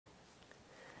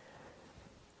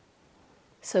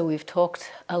So we've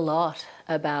talked a lot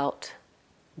about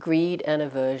greed and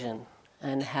aversion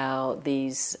and how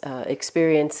these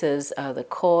experiences are the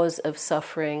cause of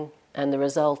suffering and the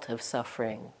result of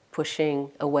suffering,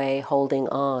 pushing away, holding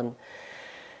on.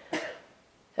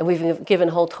 And we've given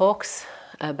whole talks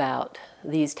about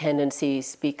these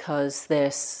tendencies because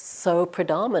they're so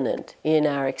predominant in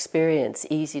our experience,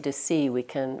 easy to see. We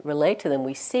can relate to them.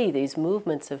 We see these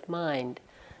movements of mind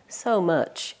so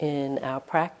much in our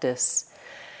practice.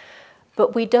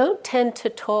 But we don't tend to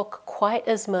talk quite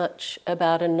as much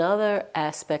about another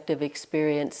aspect of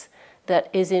experience that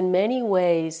is in many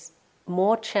ways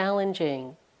more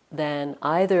challenging than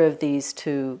either of these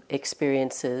two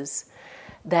experiences,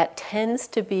 that tends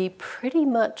to be pretty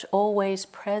much always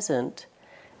present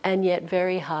and yet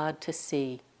very hard to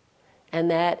see. And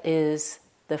that is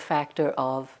the factor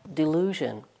of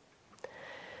delusion.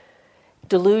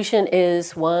 Delusion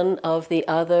is one of the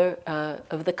other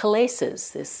of the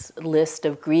kilesas, this list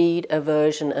of greed,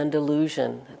 aversion, and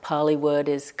delusion. The Pali word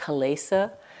is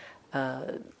kilesa,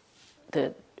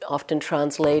 often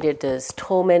translated as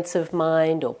torments of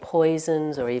mind or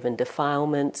poisons or even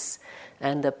defilements.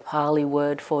 And the Pali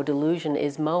word for delusion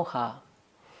is moha.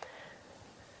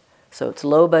 So it's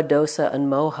lobha, dosa, and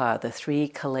moha, the three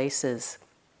kilesas.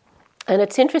 And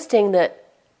it's interesting that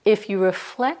if you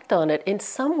reflect on it, in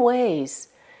some ways,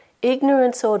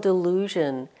 ignorance or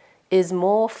delusion is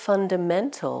more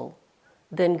fundamental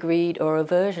than greed or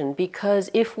aversion, because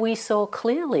if we saw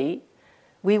clearly,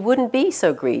 we wouldn't be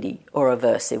so greedy or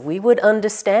aversive. We would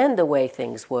understand the way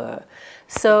things were.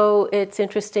 So it's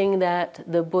interesting that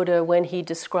the Buddha, when he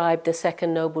described the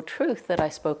second noble truth that I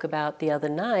spoke about the other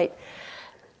night,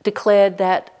 declared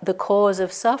that the cause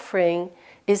of suffering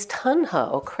is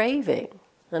tanha, or craving,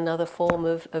 another form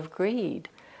of greed,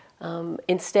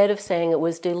 instead of saying it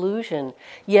was delusion.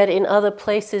 Yet in other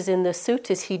places in the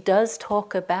suttas, he does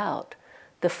talk about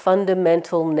the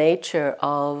fundamental nature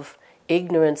of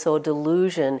ignorance or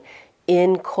delusion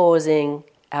in causing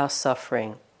our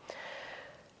suffering.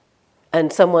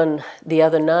 And someone the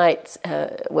other night,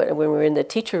 when we were in the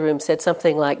teacher room, said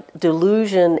something like,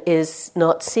 delusion is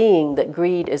not seeing that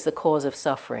greed is the cause of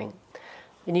suffering.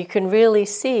 And you can really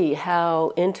see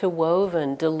how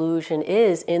interwoven delusion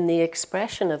is in the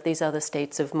expression of these other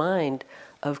states of mind,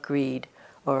 of greed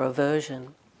or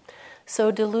aversion.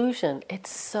 So delusion, it's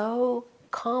so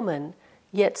common,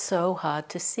 yet so hard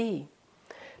to see.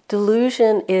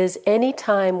 Delusion is any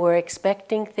time we're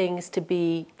expecting things to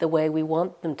be the way we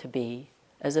want them to be,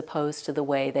 as opposed to the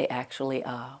way they actually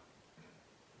are.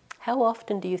 How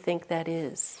often do you think that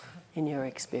is in your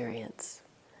experience?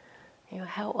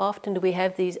 How often do we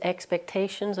have these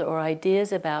expectations or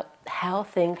ideas about how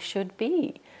things should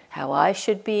be? How I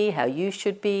should be, how you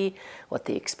should be, what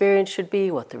the experience should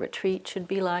be, what the retreat should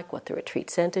be like, what the retreat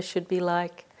center should be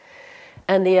like.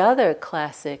 And the other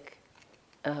classic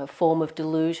form of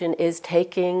delusion is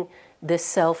taking this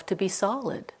self to be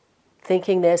solid,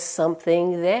 thinking there's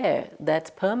something there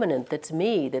that's permanent, that's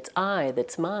me, that's I,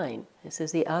 that's mine. This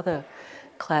is the other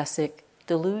classic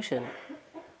delusion.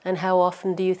 And how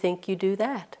often do you think you do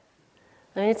that?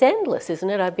 I mean, it's endless, isn't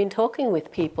it? I've been talking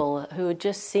with people who are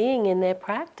just seeing in their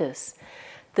practice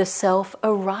the self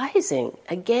arising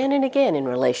again and again in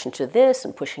relation to this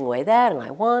and pushing away that, and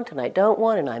I want and I don't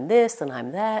want, and I'm this and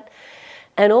I'm that.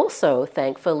 And also,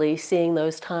 thankfully, seeing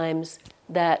those times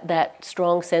that that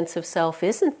strong sense of self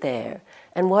isn't there,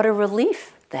 and what a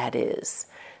relief that is.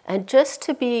 And just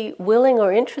to be willing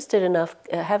or interested enough,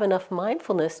 have enough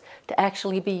mindfulness to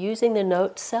actually be using the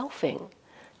note selfing,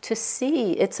 to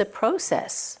see it's a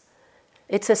process.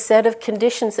 It's a set of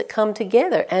conditions that come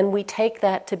together, and we take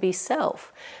that to be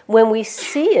self. When we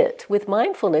see it with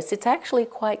mindfulness, it's actually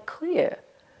quite clear.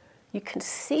 You can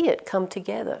see it come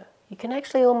together. You can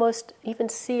actually almost even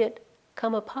see it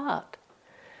come apart.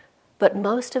 But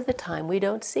most of the time, we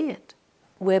don't see it.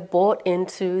 We're bought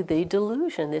into the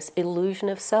delusion, this illusion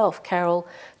of self. Carol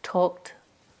talked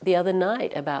the other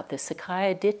night about this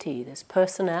Sakkaya Ditthi, this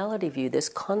personality view, this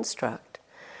construct.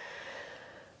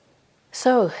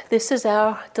 So this is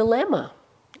our dilemma,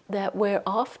 that we're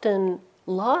often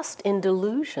lost in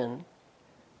delusion,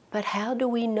 but how do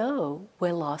we know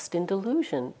we're lost in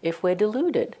delusion if we're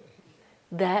deluded?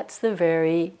 That's the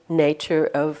very nature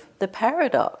of the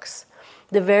paradox.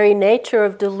 The very nature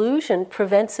of delusion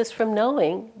prevents us from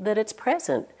knowing that it's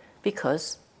present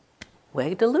because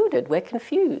we're deluded, we're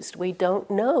confused, we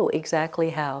don't know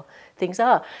exactly how things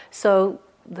are. So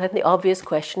then the obvious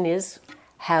question is,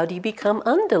 how do you become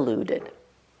undeluded?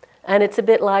 And it's a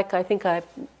bit like, I think I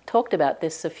talked about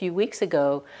this a few weeks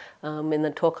ago in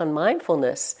the talk on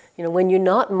mindfulness. When you're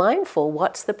not mindful,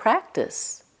 what's the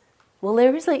practice? Well,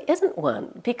 there really isn't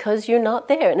one because you're not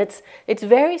there. And it's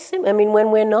very simple. I mean,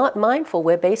 when we're not mindful,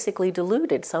 we're basically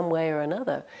deluded some way or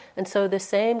another. And so the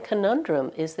same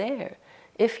conundrum is there.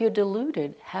 If you're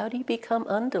deluded, how do you become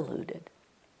undeluded?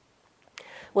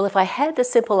 Well, if I had the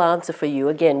simple answer for you,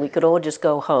 again, we could all just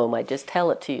go home. I'd just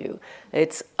tell it to you.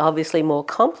 It's obviously more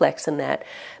complex than that.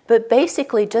 But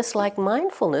basically, just like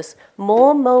mindfulness,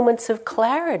 more moments of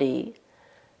clarity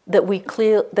that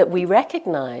we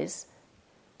recognize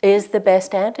is the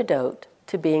best antidote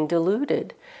to being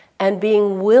deluded. And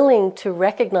being willing to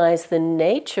recognize the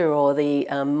nature or the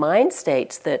mind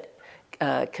states that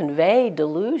convey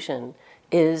delusion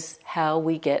is how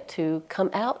we get to come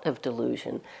out of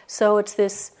delusion. So it's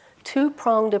this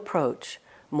two-pronged approach,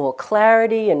 more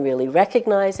clarity and really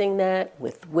recognizing that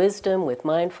with wisdom, with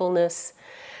mindfulness,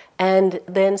 and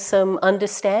then some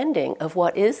understanding of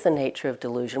what is the nature of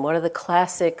delusion, what are the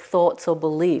classic thoughts or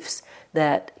beliefs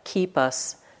that keep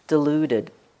us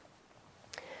deluded.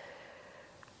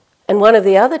 And one of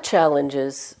the other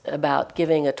challenges about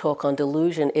giving a talk on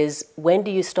delusion is when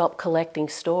do you stop collecting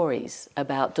stories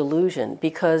about delusion?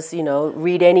 Because,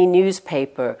 read any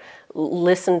newspaper,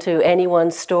 listen to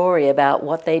anyone's story about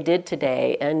what they did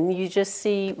today, and you just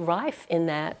see rife in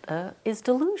that is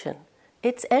delusion.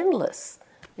 It's endless.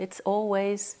 It's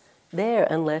always there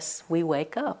unless we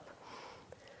wake up.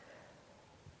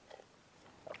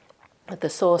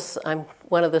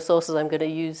 One of the sources I'm going to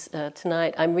use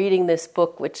tonight, I'm reading this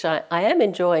book, which I am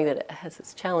enjoying, that it has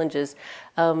its challenges.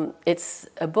 It's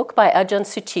a book by Ajahn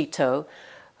Sucitto,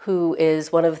 who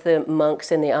is one of the monks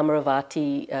in the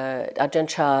Amaravati Ajahn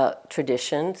Chah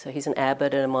tradition. So he's an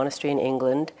abbot in a monastery in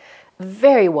England.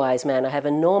 Very wise man. I have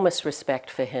enormous respect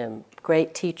for him.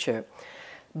 Great teacher.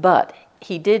 But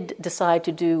he did decide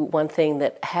to do one thing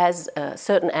that has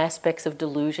certain aspects of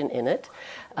delusion in it,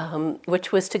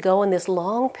 which was to go on this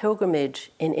long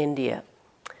pilgrimage in India.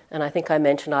 And I think I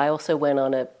mentioned I also went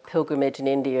on a pilgrimage in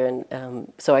India,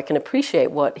 and so I can appreciate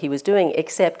what he was doing,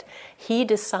 except he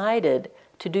decided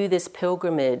to do this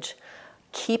pilgrimage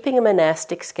keeping a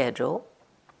monastic schedule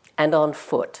and on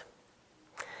foot.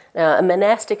 Now, a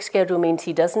monastic schedule means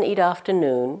he doesn't eat after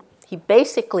noon. He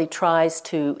basically tries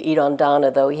to eat on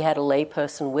dana, though he had a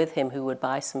layperson with him who would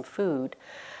buy some food.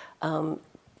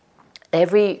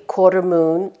 Every quarter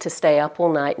moon to stay up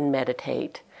all night and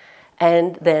meditate.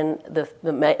 And then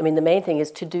the main thing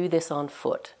is to do this on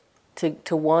foot,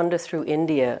 to wander through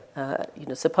India,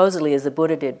 supposedly as the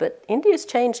Buddha did. But India's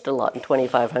changed a lot in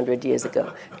 2,500 years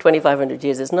ago. 2,500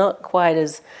 years is not quite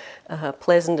as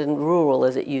pleasant and rural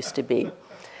as it used to be.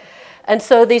 And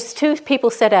so these two people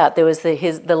set out. There was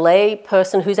the lay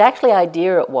person whose actually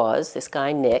idea it was, this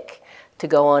guy Nick, to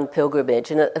go on pilgrimage.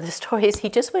 And the story is he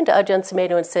just went to Ajahn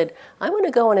Sumedho and said, I want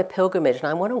to go on a pilgrimage and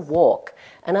I want to walk.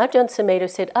 And Ajahn Sumedho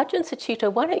said, Ajahn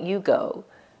Sucitto, why don't you go?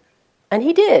 And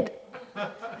he did.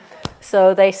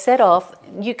 So they set off.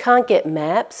 You can't get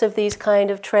maps of these kind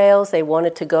of trails. They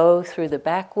wanted to go through the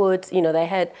backwoods. They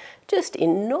had just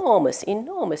enormous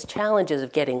challenges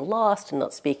of getting lost and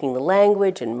not speaking the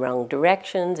language and wrong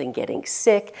directions and getting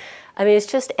sick. I mean, it's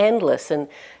just endless. And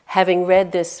having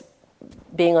read this,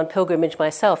 being on pilgrimage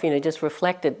myself, just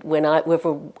reflected when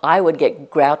I would get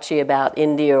grouchy about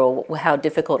India or how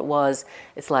difficult it was.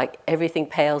 It's like everything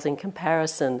pales in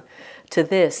comparison to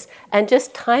this. And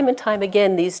just time and time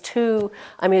again, these two,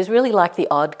 it's really like the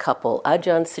odd couple.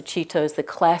 Ajahn Sucitto is the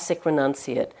classic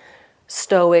renunciate,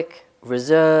 stoic,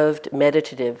 reserved,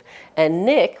 meditative. And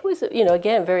Nick was,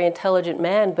 again, a very intelligent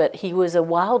man, but he was a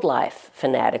wildlife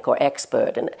fanatic or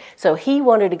expert. And so he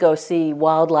wanted to go see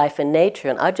wildlife and nature,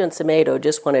 and Ajahn Sumedho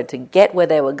just wanted to get where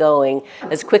they were going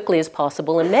as quickly as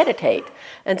possible and meditate.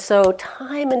 And so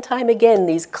time and time again,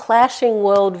 these clashing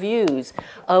worldviews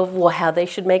of how they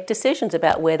should make decisions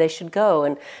about where they should go.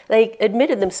 And they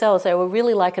admitted themselves they were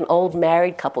really like an old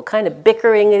married couple, kind of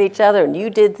bickering at each other, and you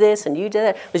did this and you did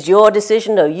that. It was your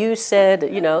decision, no, you said,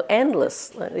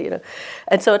 endless,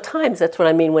 And so at times that's what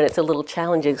I mean when it's a little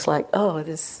challenging. It's like,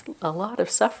 there's a lot of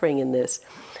suffering in this.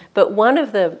 But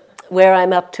where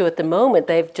I'm up to at the moment,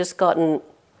 they've just gotten,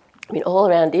 all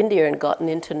around India and gotten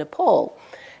into Nepal,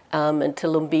 and to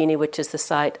Lumbini, which is the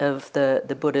site of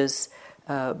the Buddha's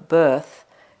birth,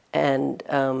 and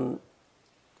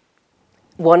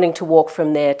wanting to walk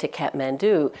from there to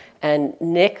Kathmandu. And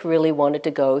Nick really wanted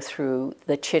to go through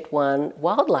the Chitwan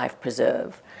Wildlife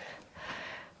Preserve.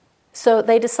 So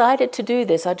they decided to do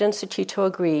this. Ajahn Sucitto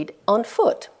agreed on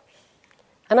foot.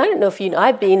 And I don't know if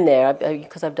I've been there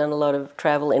because I've done a lot of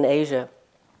travel in Asia.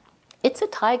 It's a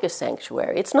tiger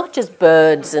sanctuary. It's not just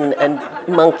birds and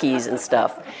monkeys and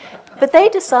stuff. But they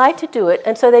decide to do it,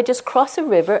 and so they just cross a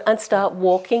river and start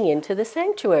walking into the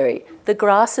sanctuary. The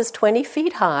grass is 20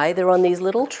 feet high. They're on these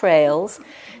little trails.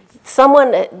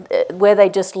 Someone, where they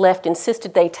just left,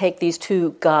 insisted they take these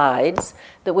two guides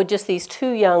that were just these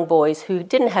two young boys who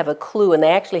didn't have a clue, and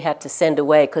they actually had to send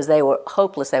away because they were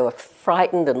hopeless. They were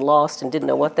frightened and lost and didn't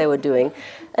know what they were doing.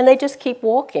 And they just keep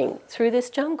walking through this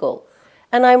jungle.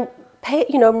 And I'm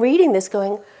reading this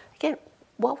going, again,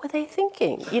 what were they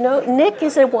thinking? Nick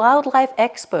is a wildlife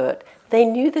expert. They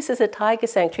knew this is a tiger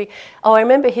sanctuary. Oh, I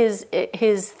remember his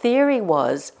theory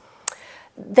was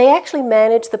they actually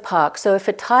manage the park, so if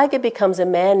a tiger becomes a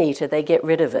man-eater, they get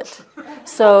rid of it.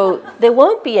 So there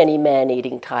won't be any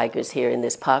man-eating tigers here in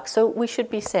this park, so we should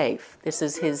be safe. This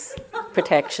is his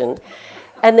protection.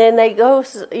 And then they go,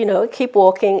 keep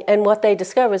walking, and what they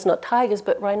discover is not tigers,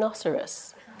 but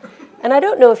rhinoceros. And I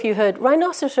don't know if you heard,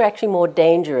 rhinoceros are actually more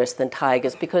dangerous than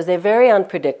tigers because they're very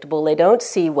unpredictable, they don't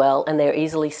see well, and they're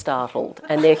easily startled,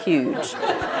 and they're huge.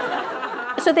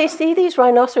 So they see these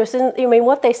rhinoceros, and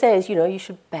what they say is, you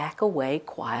should back away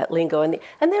quietly and go in.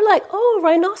 And they're like, oh,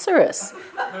 rhinoceros.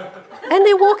 And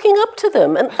they're walking up to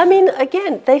them. And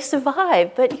again, they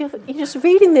survive, but you're just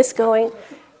reading this going,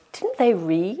 didn't they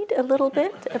read a little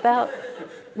bit about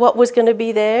what was going to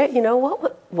be there?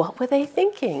 What were they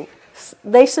thinking?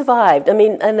 They survived.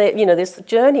 This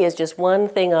journey is just one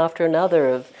thing after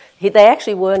another. They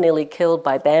actually were nearly killed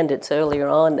by bandits earlier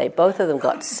on. Both of them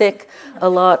got sick a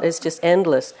lot. It's just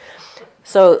endless.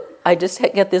 So I just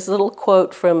get this little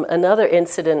quote from another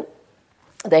incident.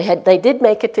 They did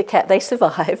make it to they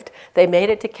survived. They made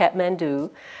it to Kathmandu,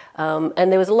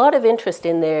 and there was a lot of interest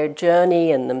in their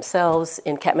journey and themselves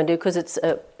in Kathmandu because it's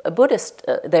a Buddhist.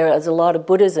 There is a lot of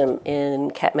Buddhism in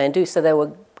Kathmandu, so they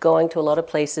were going to a lot of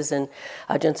places, and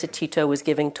Ajahn Sucitto was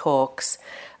giving talks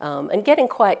and getting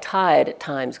quite tired at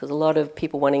times because a lot of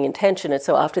people wanting attention. And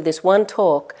so after this one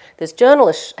talk, this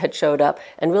journalist had showed up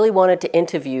and really wanted to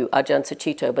interview Ajahn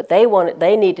Sucitto, but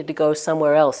they needed to go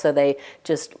somewhere else, so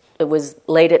it was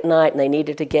late at night and they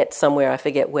needed to get somewhere, I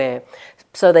forget where.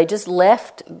 So they just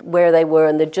left where they were,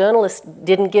 and the journalist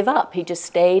didn't give up. He just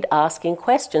stayed asking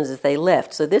questions as they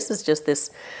left. So this is just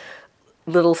this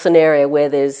little scenario where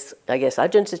there's, I guess,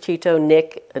 Ajahn Sucitto,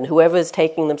 Nick, and whoever's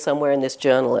taking them somewhere, and this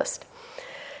journalist.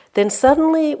 Then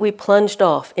suddenly we plunged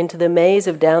off into the maze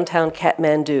of downtown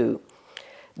Kathmandu.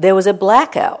 There was a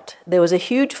blackout. There was a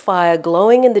huge fire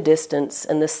glowing in the distance,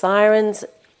 and the sirens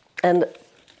and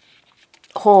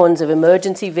horns of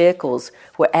emergency vehicles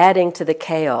were adding to the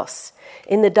chaos.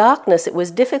 In the darkness, it was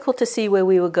difficult to see where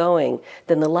we were going.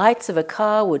 Then the lights of a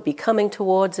car would be coming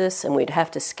towards us, and we'd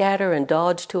have to scatter and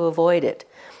dodge to avoid it.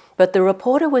 But the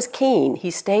reporter was keen.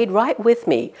 He stayed right with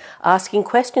me, asking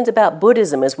questions about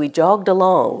Buddhism as we jogged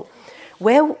along.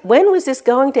 When was this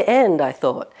going to end, I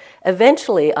thought.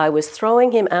 Eventually, I was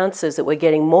throwing him answers that were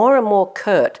getting more and more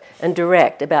curt and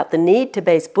direct about the need to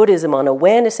base Buddhism on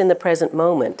awareness in the present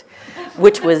moment,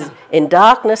 which was in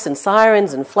darkness and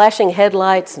sirens and flashing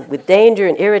headlights and with danger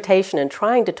and irritation and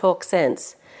trying to talk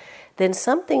sense. Then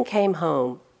something came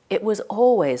home. It was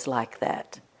always like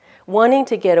that. Wanting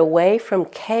to get away from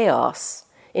chaos,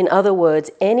 in other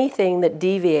words, anything that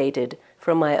deviated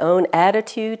from my own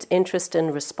attitudes, interests,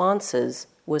 and responses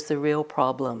was the real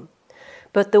problem.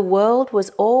 But the world was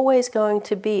always going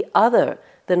to be other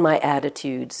than my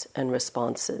attitudes and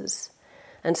responses.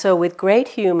 And so with great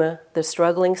humor, the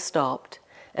struggling stopped,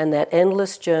 and that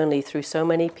endless journey through so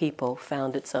many people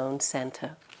found its own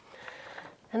center.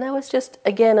 And that was just,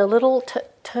 again, a little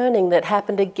turning that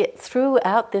happened to get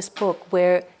throughout this book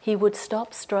where he would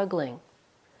stop struggling,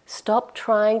 stop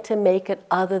trying to make it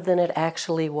other than it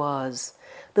actually was.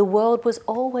 The world was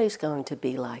always going to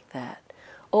be like that,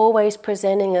 always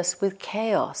presenting us with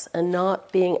chaos and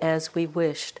not being as we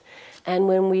wished. And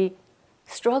when we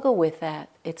struggle with that,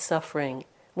 it's suffering.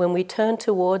 When we turn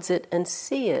towards it and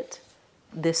see it,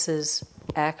 this is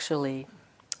actually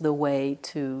the way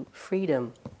to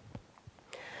freedom.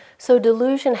 So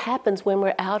delusion happens when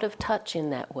we're out of touch in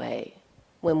that way.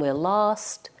 When we're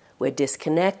lost, we're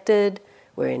disconnected,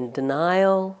 we're in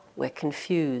denial, we're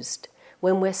confused.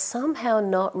 When we're somehow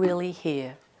not really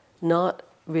here, not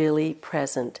really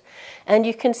present. And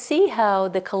you can see how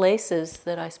the kilesas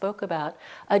that I spoke about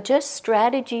are just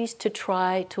strategies to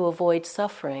try to avoid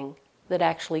suffering that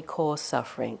actually cause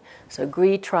suffering. So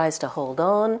greed tries to hold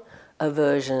on,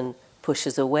 aversion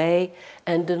pushes away,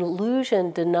 and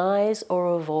delusion denies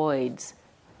or avoids,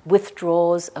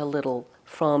 withdraws a little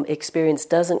from experience,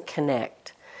 doesn't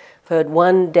connect. I've heard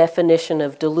one definition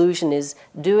of delusion is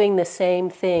doing the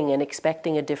same thing and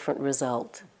expecting a different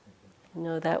result. You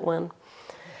know that one?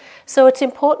 So it's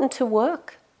important to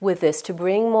work with this, to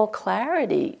bring more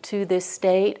clarity to this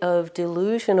state of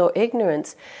delusion or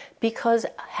ignorance, because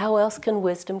how else can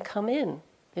wisdom come in?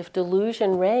 If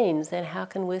delusion reigns, then how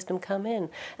can wisdom come in?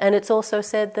 And it's also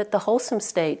said that the wholesome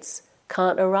states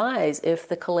can't arise if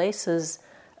the kilesas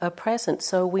are present.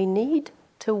 So we need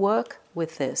to work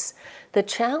with this. The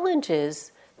challenge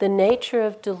is the nature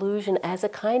of delusion as a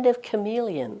kind of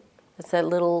chameleon. It's that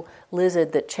little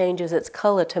lizard that changes its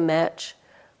color to match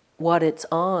what it's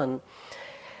on.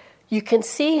 You can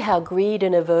see how greed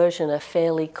and aversion are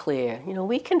fairly clear.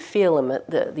 We can feel them.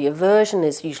 The aversion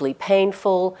is usually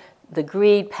painful. The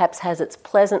greed perhaps has its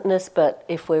pleasantness, but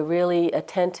if we're really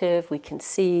attentive, we can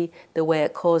see the way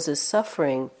it causes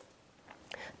suffering.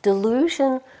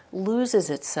 Delusion loses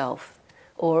itself,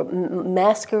 or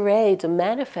masquerades or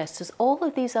manifests as all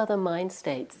of these other mind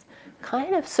states,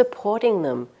 kind of supporting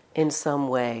them in some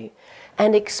way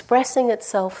and expressing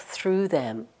itself through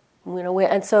them.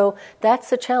 And so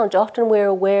that's the challenge. Often we're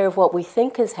aware of what we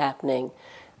think is happening,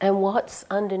 and what's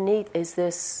underneath is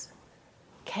this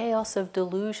chaos of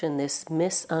delusion, this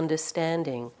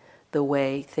misunderstanding the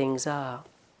way things are.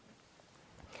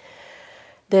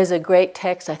 There's a great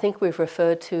text I think we've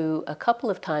referred to a couple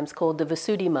of times called the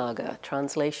Visuddhimagga.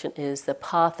 Translation is The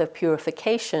Path of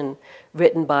Purification,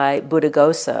 written by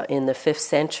Buddhaghosa in the 5th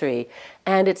century.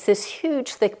 And it's this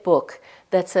huge, thick book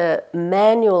that's a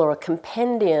manual or a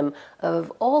compendium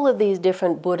of all of these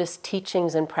different Buddhist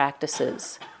teachings and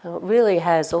practices. It really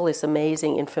has all this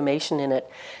amazing information in it.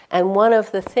 And one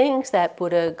of the things that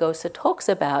Buddhaghosa talks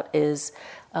about is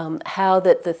how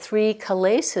that the 3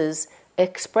 kilesas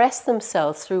express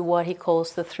themselves through what he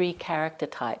calls the 3 character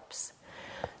types.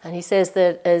 And he says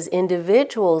that as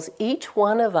individuals, each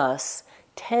one of us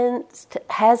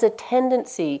has a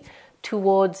tendency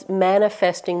towards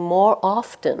manifesting more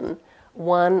often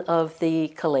one of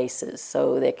the kilesas.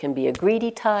 So there can be a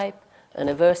greedy type, an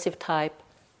aversive type,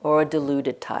 or a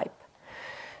deluded type.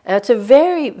 And it's a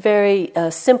very, very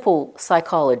simple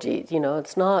psychology.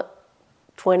 It's not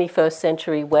 21st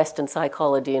century Western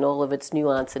psychology in all of its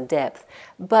nuance and depth.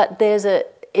 But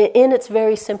in its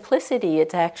very simplicity,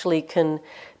 it actually can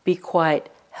be quite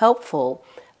helpful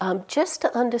just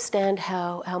to understand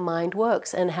how our mind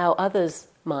works and how others'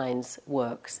 minds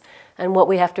works. And what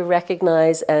we have to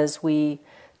recognize as we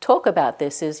talk about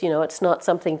this is, it's not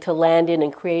something to land in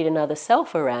and create another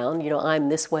self around, I'm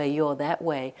this way, you're that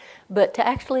way, but to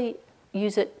actually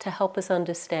use it to help us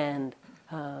understand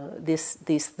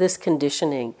this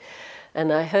conditioning.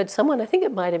 And I heard someone, I think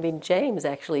it might have been James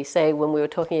actually, say when we were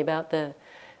talking about the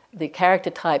character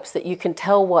types, that you can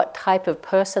tell what type of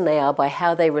person they are by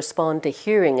how they respond to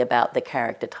hearing about the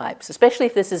character types, especially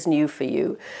if this is new for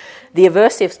you. The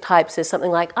aversive type says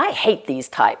something like, I hate these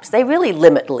types. They really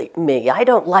limit me. I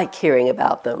don't like hearing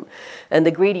about them. And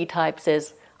the greedy type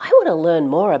says, I want to learn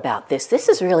more about this. This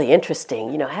is really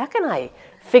interesting. How can I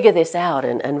figure this out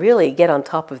and really get on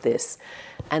top of this?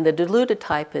 And the deluded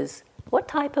type is, what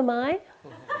type am I?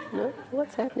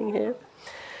 What's happening here?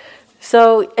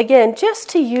 So again, just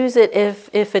to use it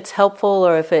if it's helpful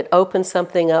or if it opens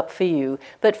something up for you.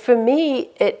 But for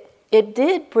me, it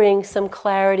did bring some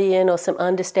clarity in or some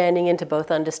understanding in to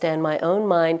both understand my own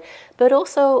mind, but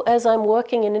also as I'm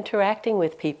working and interacting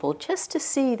with people, just to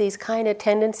see these kind of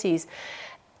tendencies.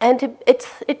 And it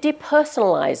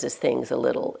depersonalizes things a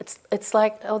little. It's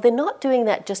like, they're not doing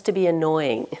that just to be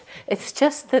annoying. It's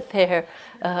just that they're,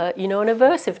 an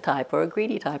aversive type or a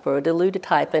greedy type or a deluded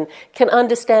type, and can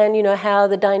understand, how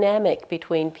the dynamic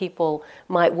between people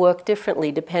might work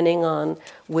differently depending on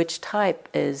which type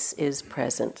is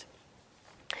present.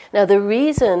 Now, the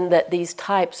reason that these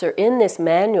types are in this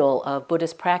manual of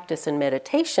Buddhist practice and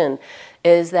meditation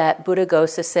is that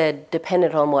Buddhaghosa said,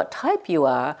 dependent on what type you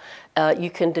are, you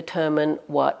can determine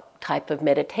what type of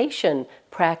meditation,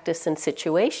 practice, and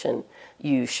situation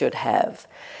you should have.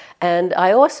 And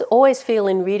I also always feel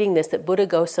in reading this that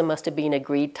Buddhaghosa must have been a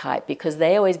greed type, because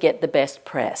they always get the best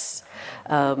press.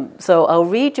 So I'll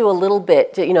read you a little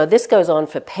bit. This goes on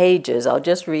for pages. I'll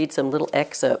just read some little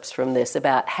excerpts from this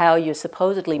about how you're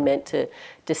supposedly meant to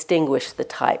distinguish the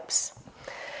types.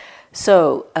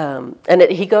 So,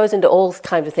 he goes into all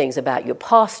kinds of things about your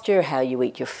posture, how you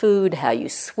eat your food, how you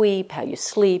sweep, how you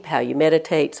sleep, how you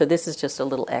meditate. So this is just a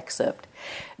little excerpt.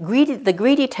 The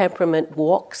greedy temperament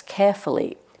walks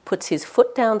carefully, puts his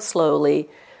foot down slowly,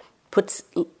 puts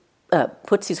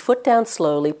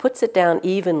it down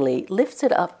evenly, lifts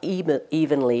it up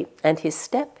evenly, and his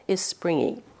step is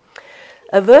springy.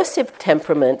 Aversive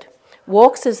temperament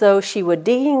walks as though she were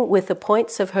digging with the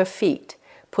points of her feet,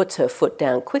 puts her foot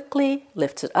down quickly,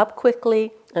 lifts it up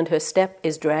quickly, and her step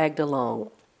is dragged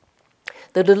along.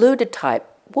 The deluded type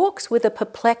walks with a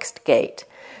perplexed gait,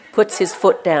 puts his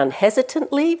foot down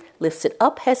hesitantly, lifts it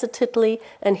up hesitantly,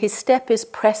 and his step is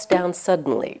pressed down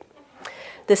suddenly.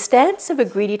 The stance of a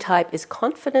greedy type is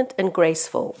confident and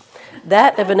graceful.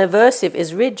 That of an aversive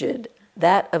is rigid.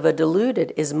 That of a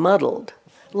deluded is muddled.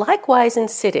 Likewise in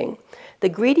sitting, the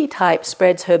greedy type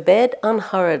spreads her bed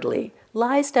unhurriedly,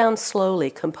 lies down slowly,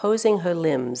 composing her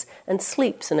limbs, and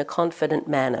sleeps in a confident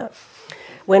manner.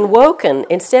 When woken,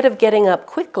 instead of getting up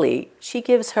quickly, she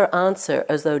gives her answer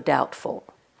as though doubtful.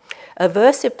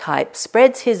 Aversive type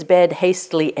spreads his bed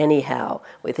hastily anyhow.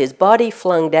 With his body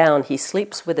flung down, he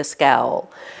sleeps with a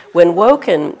scowl. When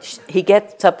woken, he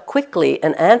gets up quickly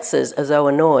and answers as though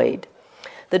annoyed.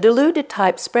 The deluded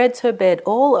type spreads her bed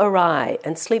all awry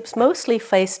and sleeps mostly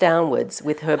face downwards,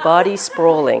 with her body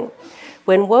sprawling.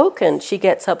 When woken, she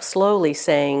gets up slowly,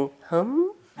 saying,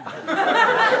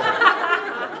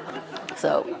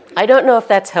 So, I don't know if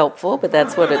that's helpful, but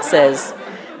that's what it says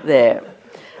there.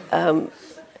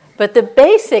 But the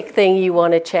basic thing you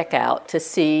want to check out to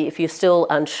see if you're still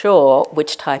unsure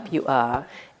which type you are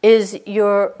is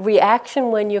your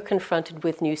reaction when you're confronted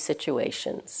with new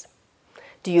situations.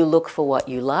 Do you look for what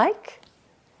you like?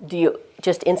 Do you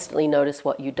just instantly notice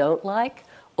what you don't like?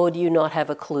 Or do you not have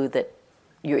a clue that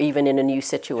you're even in a new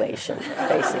situation,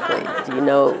 basically? Do you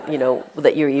know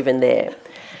that you're even there?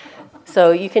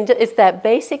 So it's that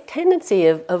basic tendency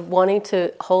of wanting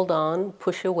to hold on,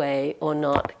 push away, or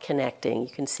not connecting. You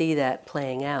can see that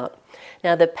playing out.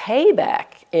 Now, the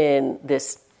payback in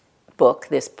this book,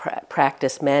 this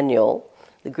practice manual,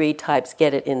 the greed types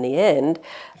get it in the end,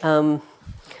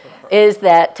 is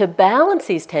that to balance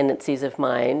these tendencies of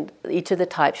mind, each of the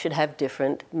types should have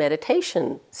different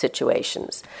meditation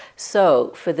situations.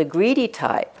 So, for the greedy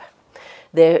type,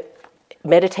 their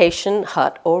meditation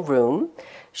hut or room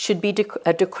should be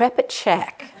a decrepit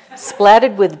shack,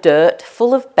 splattered with dirt,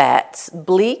 full of bats,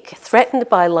 bleak, threatened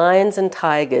by lions and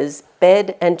tigers,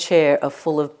 bed and chair are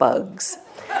full of bugs.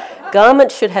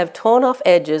 Garments should have torn off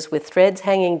edges with threads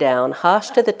hanging down, harsh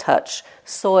to the touch,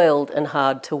 soiled and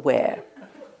hard to wear.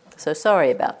 So sorry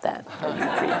about that,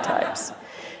 greed types.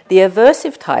 The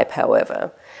aversive type,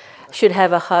 however, should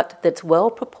have a hut that's well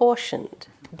proportioned,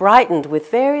 brightened with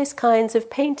various kinds of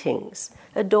paintings,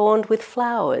 adorned with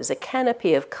flowers, a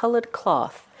canopy of coloured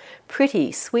cloth,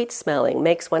 pretty, sweet-smelling,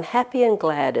 makes one happy and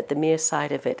glad at the mere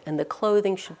sight of it, and the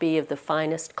clothing should be of the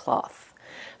finest cloth.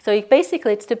 So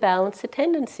basically it's to balance the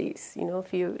tendencies,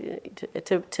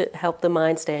 to help the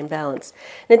mind stay in balance.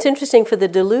 And it's interesting for the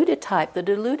deluded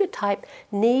type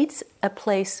needs a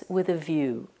place with a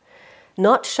view,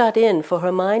 not shut in, for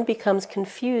her mind becomes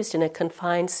confused in a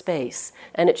confined space,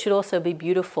 and it should also be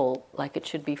beautiful like it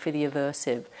should be for the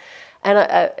aversive. And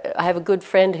I have a good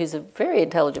friend who's a very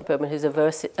intelligent woman who's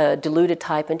a deluded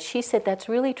type, and she said that's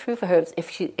really true for her.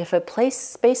 If a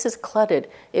space is cluttered,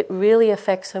 it really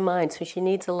affects her mind. So she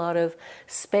needs a lot of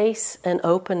space and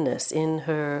openness in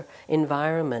her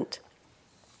environment.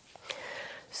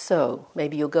 So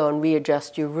maybe you'll go and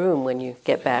readjust your room when you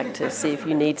get back to see if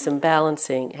you need some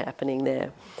balancing happening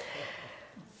there.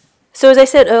 So as I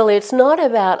said earlier, it's not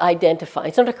about identifying,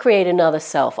 it's not to create another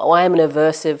self. Oh, I'm an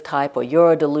aversive type or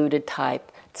you're a deluded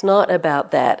type. It's not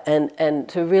about that. And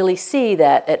to really see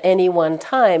that at any one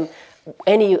time,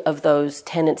 any of those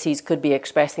tendencies could be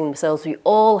expressing themselves. We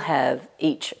all have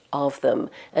each of them.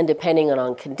 And depending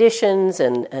on conditions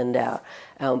and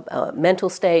our mental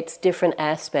states, different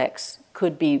aspects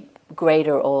could be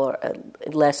greater or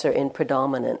lesser in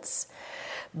predominance.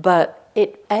 But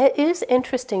it is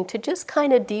interesting to just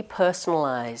kind of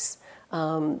depersonalize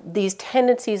these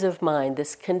tendencies of mind,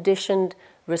 this conditioned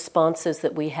responses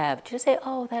that we have. Just say,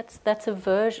 oh, that's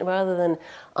aversion, rather than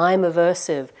I'm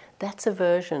aversive, that's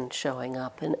aversion showing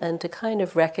up, and to kind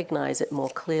of recognize it more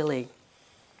clearly.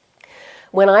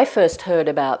 When I first heard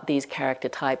about these character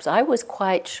types, I was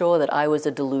quite sure that I was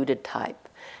a deluded type,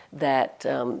 that,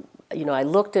 I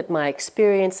looked at my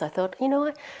experience, I thought,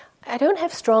 I don't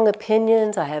have strong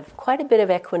opinions. I have quite a bit of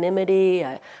equanimity.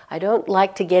 I don't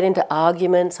like to get into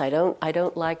arguments. I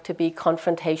don't like to be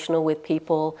confrontational with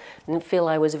people. I didn't feel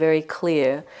I was very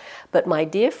clear. But my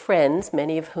dear friends,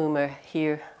 many of whom are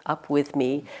here up with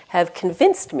me, have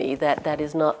convinced me that that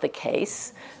is not the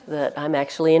case, that I'm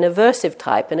actually an aversive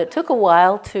type. And it took a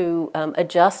while to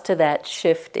adjust to that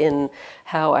shift in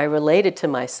how I related to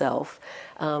myself.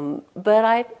 But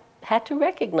I had to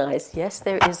recognize, yes,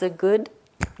 there is a good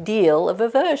deal of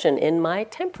aversion in my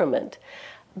temperament,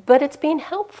 but it's been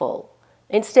helpful.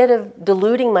 Instead of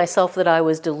deluding myself that I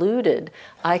was deluded,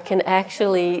 I can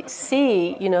actually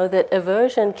see, that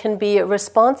aversion can be a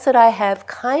response that I have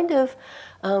kind of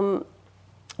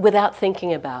without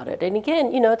thinking about it. And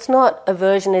again, it's not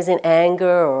aversion as in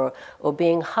anger or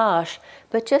being harsh,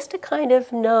 but just a kind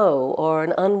of no, or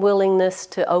an unwillingness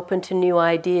to open to new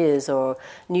ideas or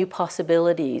new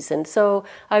possibilities. And so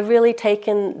I've really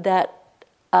taken that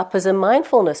up as a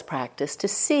mindfulness practice to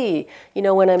see,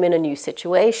 when I'm in a new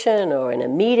situation or in a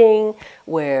meeting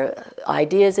where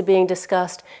ideas are being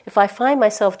discussed, if I find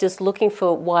myself just looking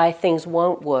for why things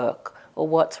won't work or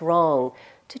what's wrong,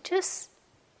 to just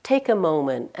take a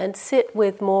moment and sit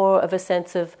with more of a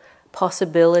sense of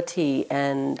possibility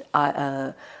and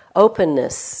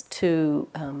openness to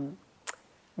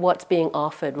what's being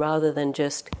offered rather than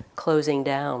just closing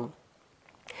down.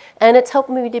 And it's helped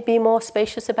me to be more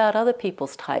spacious about other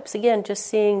people's types. Again, just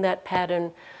seeing that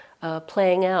pattern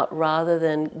playing out rather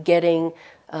than getting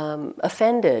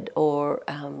offended or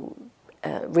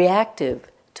reactive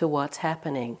to what's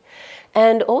happening.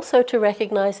 And also to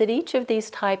recognize that each of these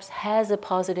types has a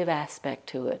positive aspect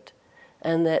to it,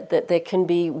 and that there can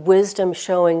be wisdom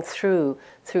showing through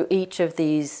each of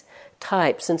these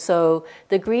types. And so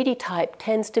the greedy type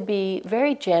tends to be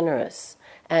very generous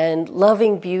and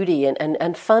loving beauty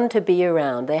and fun to be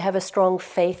around. They have a strong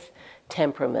faith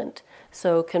temperament,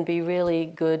 so it can be really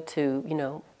good to,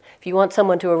 if you want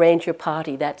someone to arrange your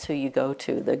party, that's who you go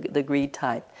to, the greed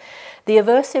type. The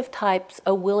aversive types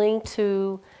are willing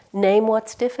to name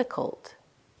what's difficult,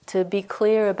 to be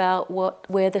clear about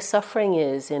where the suffering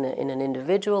is in an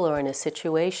individual or in a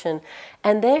situation,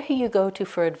 and they're who you go to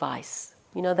for advice.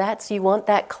 You want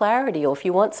that clarity, or if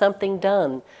you want something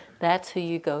done, that's who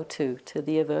you go to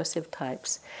the aversive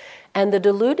types. And the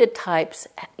deluded types'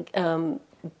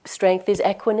 strength is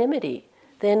equanimity.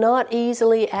 They're not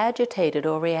easily agitated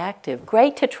or reactive.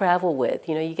 Great to travel with.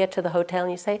 You get to the hotel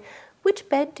and you say, which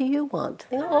bed do you want?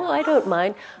 They go, oh, I don't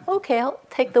mind. Okay, I'll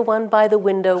take the one by the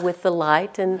window with the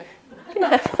light, and you can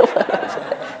have the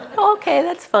one. Okay,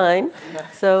 that's fine.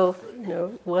 So,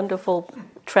 wonderful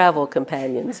travel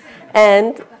companions.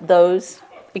 And those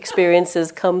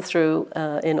experiences come through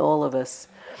in all of us.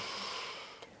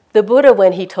 The Buddha,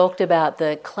 when he talked about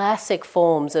the classic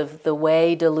forms of the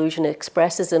way delusion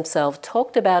expresses himself,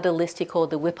 talked about a list he called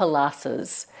the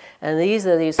vipalasas. And these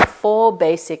are these 4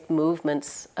 basic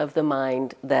movements of the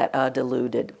mind that are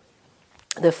deluded.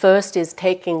 The first is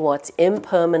taking what's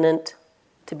impermanent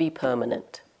to be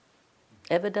permanent.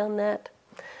 Ever done that?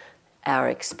 Our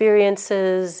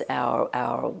experiences,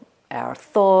 our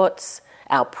thoughts,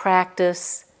 our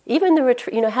practice, even the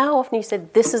retreat. How often you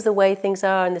said, this is the way things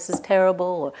are and this is terrible,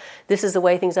 or this is the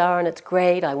way things are and it's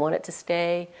great, I want it to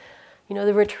stay.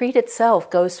 The retreat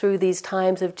itself goes through these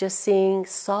times of just seeing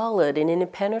solid and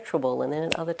impenetrable, and then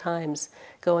at other times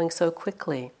going so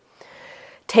quickly.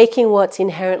 Taking what's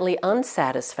inherently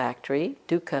unsatisfactory,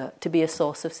 dukkha, to be a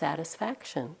source of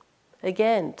satisfaction.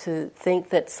 Again, to think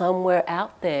that somewhere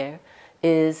out there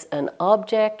is an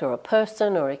object or a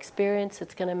person or experience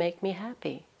that's going to make me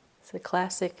happy. It's a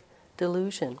classic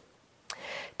delusion.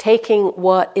 Taking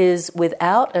what is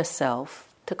without a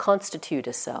self to constitute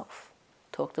a self.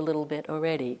 Talked a little bit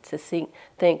already. To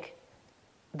think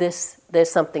there's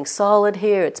something solid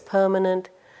here, it's permanent.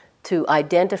 To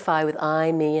identify with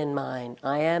I, me, and mine.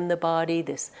 I am the body,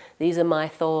 these are my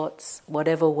thoughts,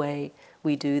 whatever way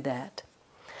we do that.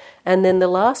 And then the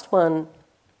last one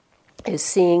is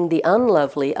seeing the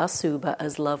unlovely, asubha,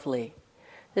 as lovely.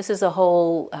 This is a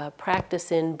whole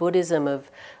practice in Buddhism of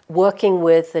working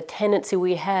with the tendency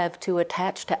we have to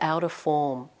attach to outer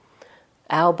form.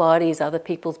 Our bodies, other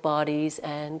people's bodies,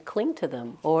 and cling to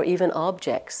them, or even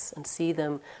objects, and see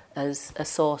them as a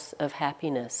source of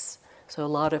happiness. So a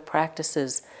lot of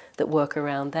practices that work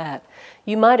around that.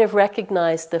 You might have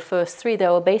recognized the first 3. They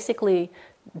were basically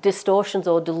distortions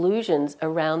or delusions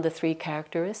around the 3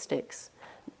 characteristics.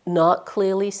 Not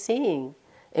clearly seeing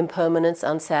impermanence,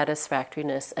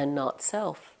 unsatisfactoriness, and not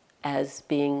self as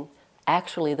being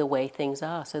actually the way things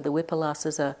are. So the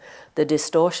vipalasas are the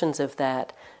distortions of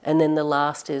that. And then the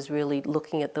last is really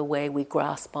looking at the way we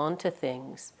grasp onto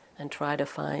things and try to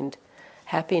find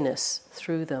happiness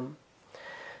through them.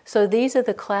 So these are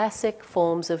the classic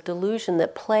forms of delusion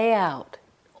that play out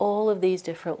all of these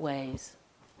different ways,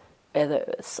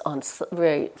 whether on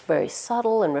very, very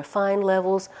subtle and refined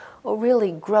levels or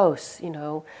really gross,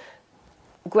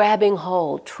 grabbing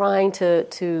hold, trying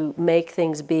to make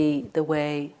things be the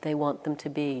way they want them to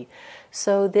be.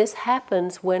 So this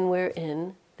happens when we're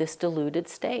in this deluded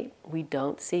state. We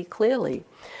don't see clearly.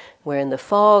 We're in the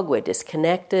fog, we're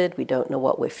disconnected, we don't know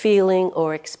what we're feeling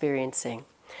or experiencing.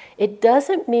 It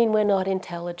doesn't mean we're not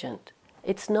intelligent.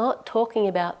 It's not talking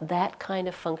about that kind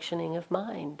of functioning of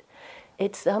mind.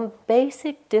 It's some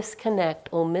basic disconnect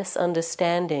or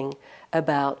misunderstanding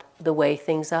about the way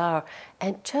things are,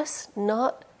 and just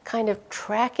not kind of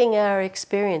tracking our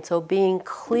experience or being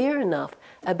clear enough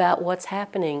about what's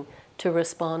happening to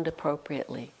respond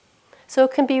appropriately. So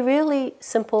it can be really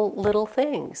simple little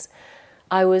things.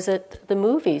 I was at the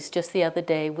movies just the other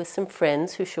day with some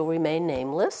friends who shall remain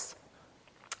nameless,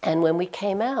 and when we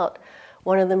came out,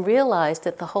 one of them realized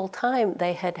that the whole time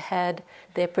they had had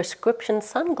their prescription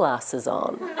sunglasses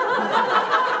on.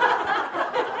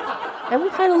 And we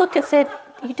kind of looked and said,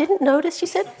 "You didn't notice?" She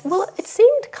said, "Well, it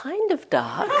seemed kind of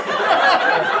dark.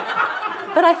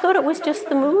 But I thought it was just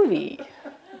the movie."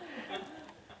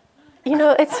 You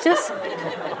know, it's just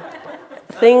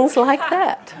things like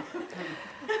that. I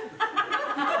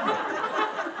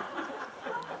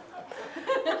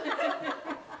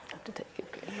have to take it.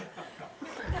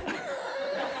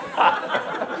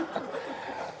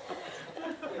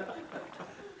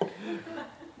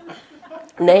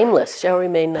 Nameless, shall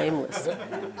remain nameless.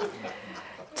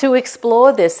 To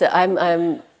explore this, I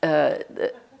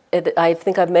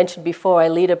think I've mentioned before, I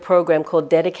lead a program called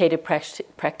Dedicated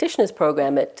Practitioners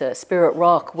Program at Spirit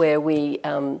Rock, where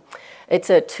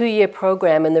it's a 2-year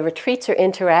program, and the retreats are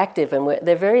interactive, and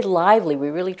they're very lively.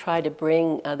 We really try to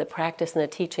bring the practice and the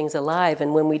teachings alive.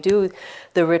 And when we do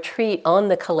the retreat on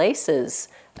the kilesas,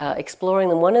 exploring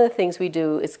them, one of the things we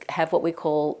do is have what we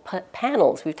call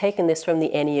panels. We've taken this from the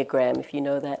Enneagram, if you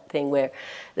know that thing, where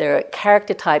there are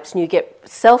character types, and you get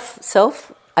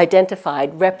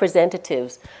self-identified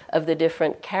representatives of the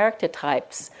different character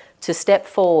types to step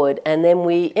forward, and then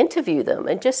we interview them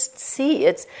and just see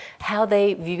it's how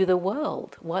they view the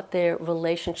world, what their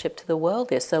relationship to the world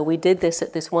is. So we did this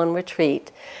at this one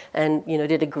retreat, and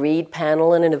did a greed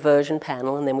panel and an aversion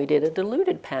panel, and then we did a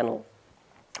deluded panel.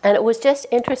 And it was just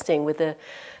interesting with the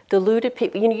deluded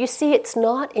people. You see it's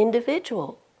not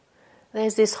individual.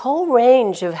 There's this whole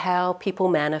range of how people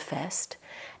manifest,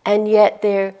 and yet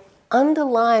their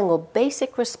underlying or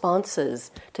basic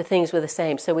responses to things were the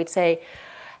same. So we'd say,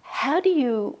 "How do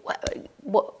you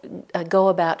go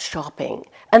about shopping?"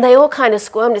 And they all kind of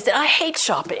squirmed and said, "I hate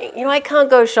shopping. I can't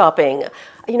go shopping.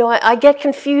 I get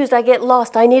confused. I get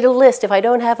lost. I need a list. If I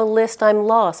don't have a list, I'm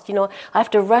lost. I have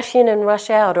to rush in and rush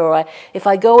out. Or if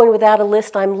I go in without a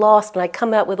list, I'm lost. And I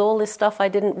come out with all this stuff I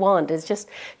didn't want." It's just,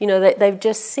 they've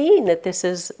just seen that this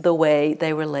is the way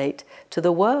they relate to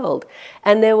the world.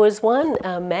 And there was one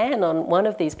man on one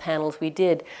of these panels we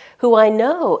did who I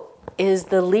know is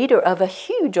the leader of a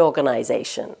huge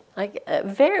organization, like a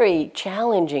very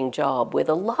challenging job with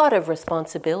a lot of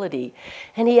responsibility.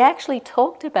 And he actually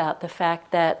talked about the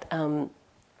fact that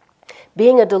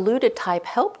being a deluded type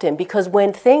helped him, because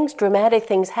when dramatic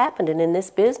things happened, and in this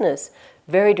business,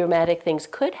 very dramatic things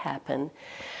could happen,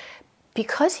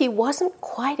 because he wasn't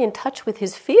quite in touch with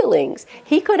his feelings,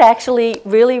 he could actually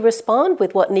really respond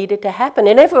with what needed to happen.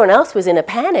 And everyone else was in a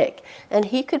panic. And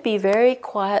he could be very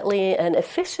quietly and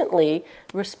efficiently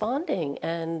responding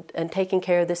and taking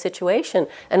care of the situation.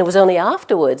 And it was only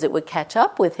afterwards it would catch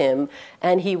up with him,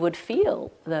 and he would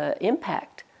feel the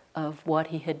impact of what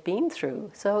he had been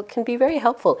through. So it can be very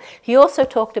helpful. He also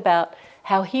talked about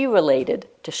how he related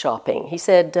to shopping. He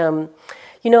said,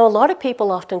 a lot of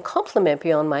people often compliment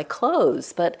me on my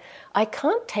clothes, but I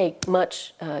can't take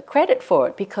much credit for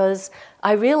it, because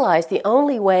I realized the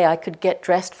only way I could get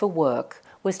dressed for work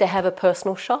was to have a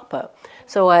personal shopper.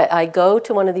 So I go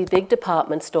to one of these big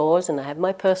department stores, and I have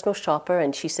my personal shopper,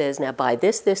 and she says, "Now buy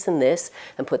this, this, and this,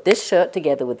 and put this shirt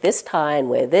together with this tie, and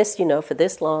wear this, for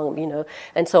this long,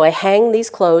 And so I hang these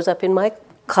clothes up in my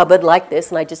cupboard like this,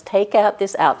 and I just take out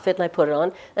this outfit and I put it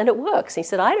on, and it works." He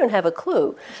said, "I don't have a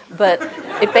clue, but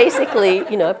it basically,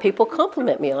 people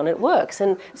compliment me on it, works."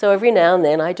 And so every now and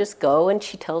then I just go, and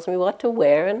she tells me what to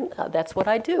wear, and that's what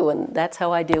I do, and that's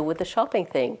how I deal with the shopping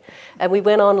thing. And we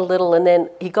went on a little, and then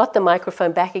he got the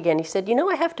microphone back again. He said,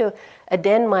 "I have to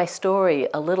addend my story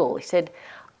a little." He said,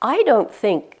 "I don't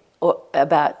think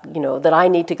about, that I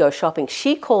need to go shopping.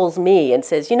 She calls me and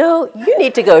says, you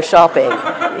need to go shopping.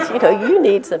 You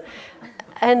need some."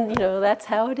 And, that's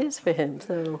how it is for him.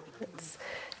 So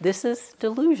this is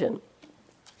delusion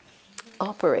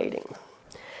operating.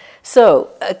 So,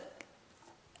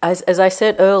 as I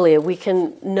said earlier, we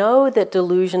can know that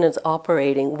delusion is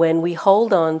operating when we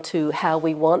hold on to how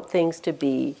we want things to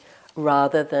be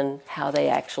rather than how they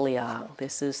actually are.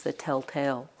 This is the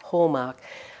telltale hallmark.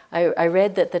 I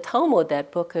read that the Talmud,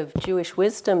 that book of Jewish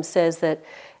wisdom, says that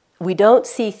we don't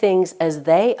see things as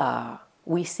they are,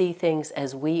 we see things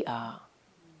as we are.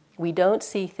 We don't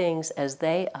see things as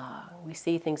they are, we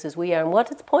see things as we are. And what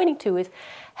it's pointing to is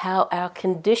how our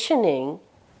conditioning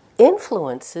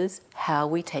influences how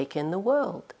we take in the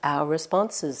world, our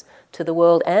responses to the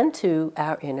world and to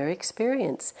our inner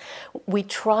experience. We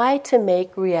try to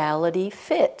make reality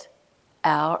fit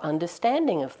our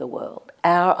understanding of the world,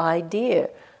 our idea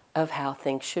of how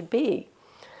things should be.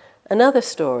 Another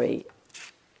story.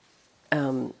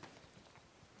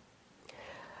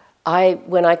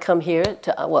 When I come here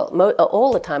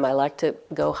all the time I like to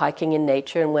go hiking in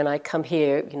nature, and when I come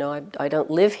here, I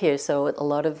don't live here, so a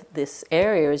lot of this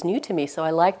area is new to me, so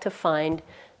I like to find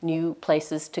new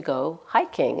places to go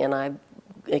hiking, and I've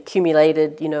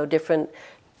accumulated, different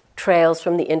trails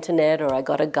from the internet, or I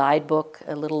got a guidebook,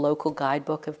 a little local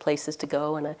guidebook of places to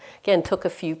go, and I, again, took a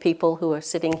few people who are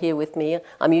sitting here with me.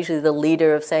 I'm usually the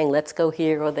leader of saying, let's go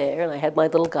here or there, and I had my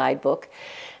little guidebook,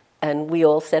 and we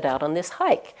all set out on this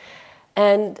hike.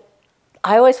 And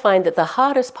I always find that the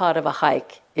hardest part of a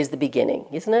hike is the beginning,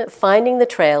 isn't it? Finding the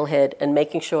trailhead and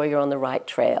making sure you're on the right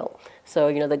trail.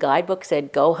 So, the guidebook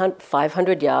said go hunt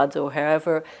 500 yards or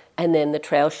however, and then the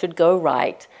trail should go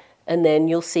right, and then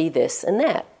you'll see this and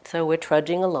that. So we're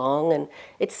trudging along, and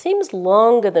it seems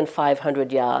longer than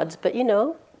 500 yards, but,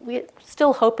 we're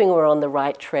still hoping we're on the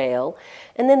right trail.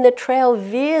 And then the trail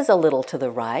veers a little to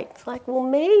the right. It's like, well,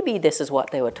 maybe this is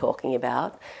what they were talking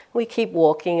about. We keep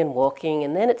walking,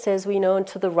 and then it says, and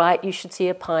to the right you should see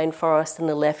a pine forest, and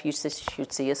the left you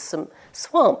should see a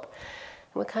swamp.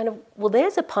 And we're kind of, well,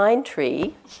 there's a pine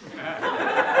tree,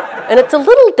 and it's a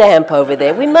little damp over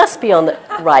there. We must be on the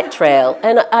right trail.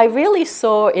 And I really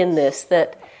saw in this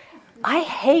that I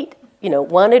hate,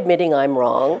 one, admitting I'm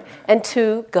wrong, and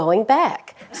two, going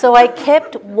back. So I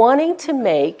kept wanting to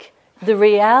make the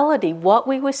reality, what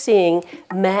we were seeing,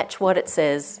 match what it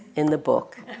says in the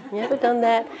book. You ever done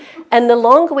that? And the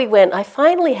longer we went, I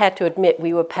finally had to admit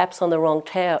we were perhaps on the wrong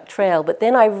trail, but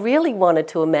then I really wanted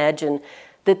to imagine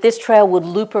that this trail would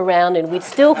loop around and we'd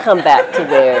still come back to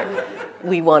where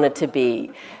we wanted to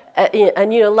be.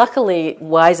 And luckily,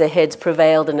 wiser heads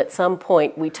prevailed, and at some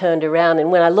point we turned around, and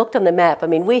when I looked on the map,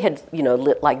 we had,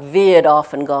 veered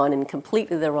off and gone in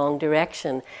completely the wrong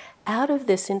direction out of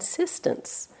this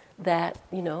insistence that,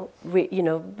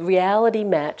 reality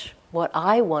match what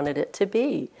I wanted it to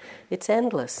be. It's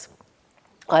endless.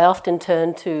 I often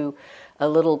turn to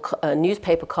a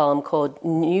newspaper column called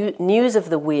News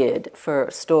of the Weird for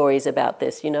stories about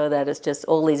this. That is just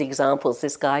all these examples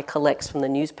this guy collects from the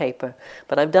newspaper.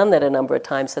 But I've done that a number of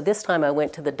times. So this time I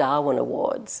went to the Darwin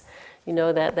Awards.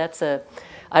 That's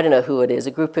I don't know who it is,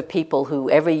 a group of people who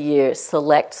every year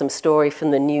select some story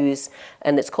from the news,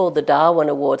 and it's called the Darwin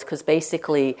Awards because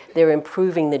basically they're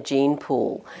improving the gene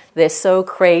pool. They're so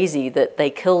crazy that they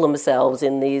kill themselves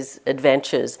in these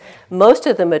adventures. Most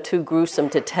of them are too gruesome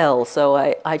to tell, so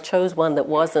I chose one that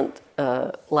wasn't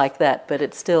like that, but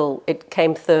it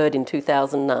came third in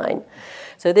 2009.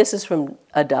 So this is from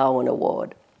a Darwin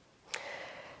Award.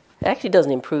 It actually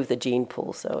doesn't improve the gene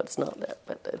pool, so it's not that,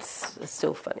 but it's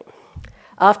still funny.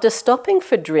 After stopping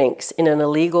for drinks in an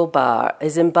illegal bar, a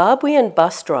Zimbabwean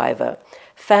bus driver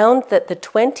found that the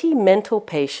 20 mental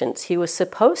patients he was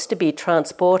supposed to be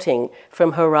transporting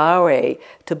from Harare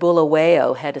to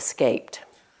Bulawayo had escaped.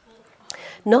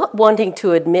 Not wanting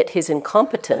to admit his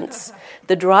incompetence,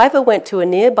 the driver went to a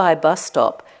nearby bus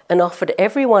stop and offered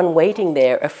everyone waiting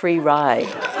there a free ride.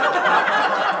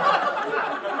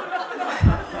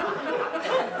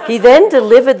 He then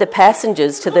delivered the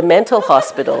passengers to the mental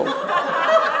hospital,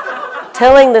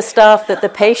 telling the staff that the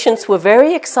patients were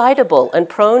very excitable and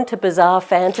prone to bizarre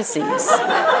fantasies.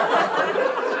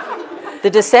 The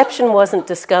deception wasn't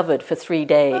discovered for 3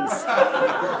 days.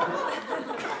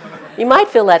 You might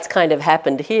feel that's kind of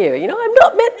happened here. I'm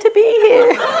not meant to be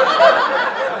here.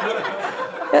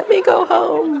 Let me go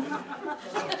home.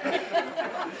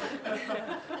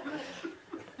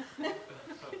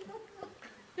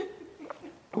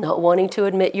 Not wanting to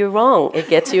admit you're wrong, it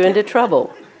gets you into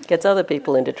trouble. Gets other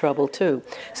people into trouble too.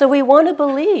 So we want to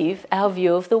believe our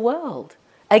view of the world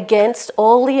against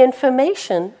all the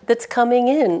information that's coming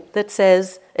in that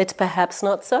says it's perhaps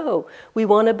not so. We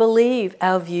want to believe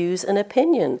our views and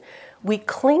opinion. We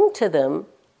cling to them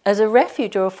as a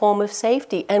refuge or a form of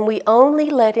safety, and we only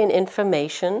let in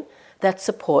information that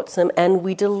supports them, and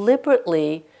we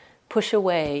deliberately push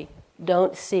away,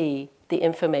 don't see the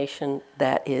information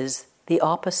that is the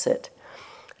opposite.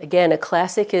 Again, a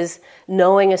classic is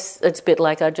knowing, it's a bit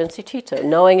like Ajahn Sucitto,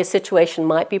 knowing a situation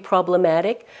might be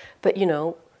problematic, but,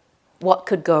 what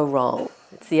could go wrong?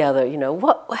 It's the other,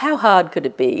 how hard could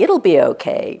it be? It'll be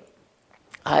okay.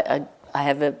 I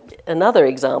have another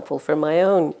example from my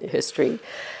own history.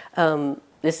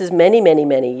 This is many, many,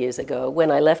 many years ago.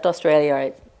 When I left Australia,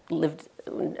 I lived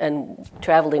and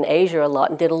traveled in Asia a lot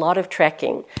and did a lot of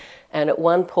trekking. and at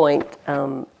one point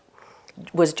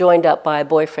was joined up by a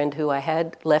boyfriend who I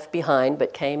had left behind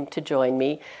but came to join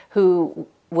me, who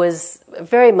was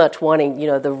very much wanting,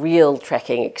 the real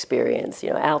trekking experience,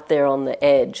 out there on the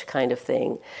edge kind of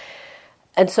thing.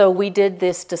 And so we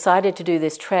decided to do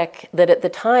this trek that at the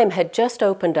time had just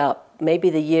opened up, maybe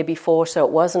the year before, so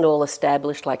it wasn't all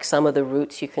established like some of the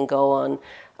routes you can go on.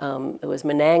 It was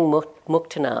Menang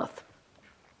Muktanath.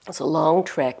 It's a long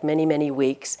trek, many, many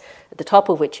weeks, at the top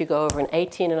of which you go over an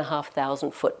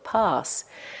 18,500 foot pass.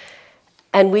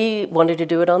 And we wanted to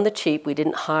do it on the cheap. We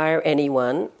didn't hire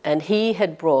anyone. And he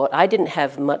had brought, I didn't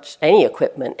have any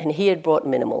equipment, and he had brought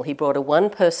minimal. He brought a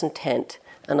one-person tent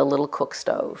and a little cook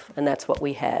stove, and that's what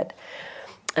we had.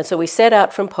 And so we set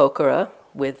out from Pokhara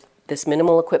with this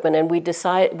minimal equipment, and we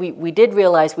did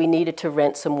realize we needed to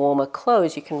rent some warmer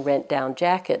clothes. You can rent down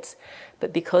jackets.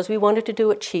 But because we wanted to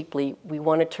do it cheaply, we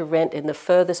wanted to rent in the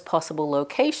furthest possible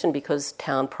location because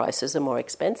town prices are more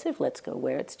expensive. Let's go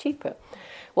where it's cheaper.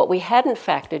 What we hadn't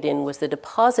factored in was the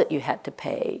deposit you had to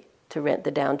pay to rent the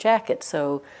down jacket.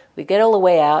 So we get all the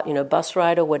way out, bus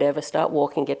ride or whatever, start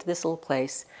walking, get to this little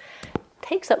place.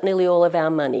 Takes up nearly all of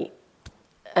our money,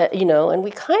 and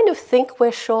we kind of think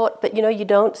we're short, but, you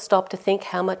don't stop to think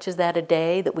how much is that a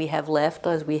day that we have left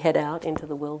as we head out into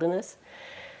the wilderness.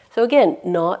 So again,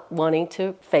 not wanting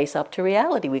to face up to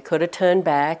reality. We could have turned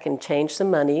back and changed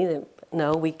some money.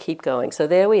 No, we keep going. So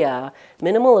there we are,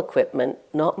 minimal equipment,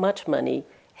 not much money,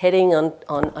 heading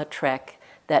on a trek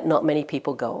that not many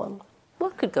people go on.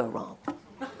 What could go wrong?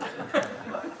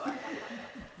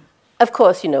 Of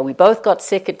course, we both got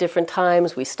sick at different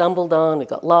times. We stumbled on, we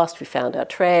got lost, we found our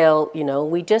trail.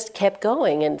 We just kept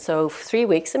going. And so for 3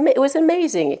 weeks, it was an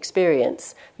amazing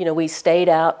experience. We stayed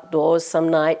outdoors some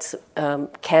nights,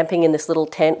 camping in this little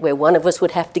tent where one of us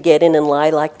would have to get in and lie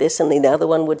like this, and the other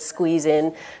one would squeeze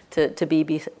in to be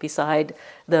beside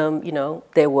them.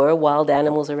 There were wild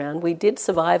animals around. We did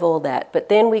survive all that. But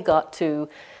then we got to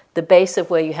the base of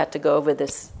where you had to go over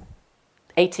this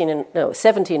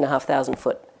 17,500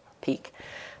 foot peak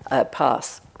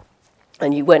pass.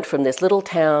 And you went from this little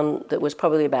town that was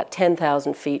probably about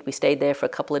 10,000 feet. We stayed there for a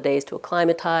couple of days to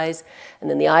acclimatize. And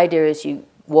then the idea is you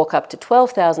walk up to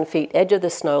 12,000 feet, edge of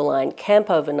the snow line, camp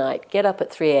overnight, get up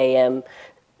at 3 a.m.,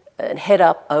 and head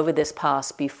up over this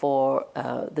pass before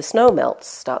the snow melts,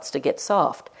 starts to get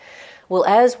soft. Well,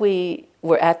 as we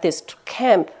were at this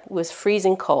camp, it was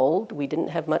freezing cold. We didn't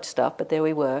have much stuff, but there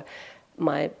we were.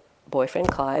 My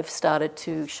boyfriend Clive started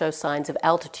to show signs of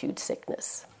altitude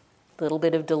sickness, a little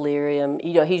bit of delirium.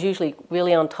 He's usually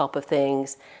really on top of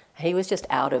things. He was just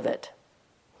out of it.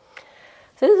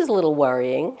 So this is a little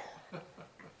worrying.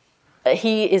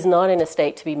 He is not in a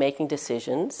state to be making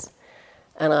decisions.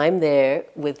 And I'm there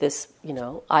with this,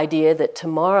 idea that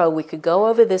tomorrow we could go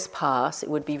over this pass. It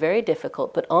would be very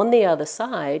difficult. But on the other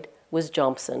side was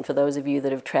Jompson. For those of you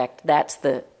that have trekked, that's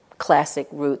the classic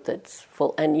route that's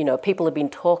full. And, people have been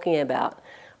talking about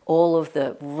all of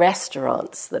the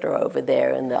restaurants that are over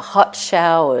there and the hot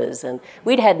showers. And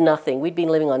we'd had nothing. We'd been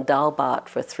living on dal bhat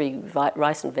for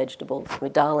rice and vegetables,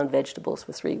 with dal and vegetables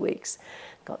for 3 weeks.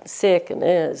 Gotten sick, and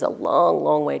there's a long,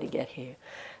 long way to get here.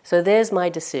 So there's my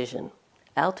decision.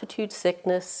 Altitude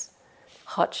sickness,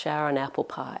 hot shower, and apple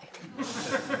pie.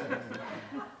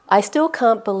 I still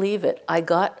can't believe it.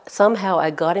 Somehow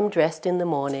I got him dressed in the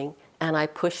morning, and I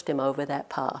pushed him over that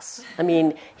pass.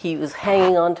 He was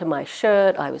hanging onto my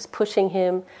shirt. I was pushing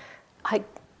him.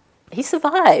 He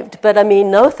survived, but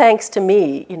no thanks to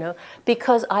me,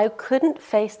 because I couldn't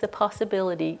face the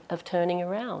possibility of turning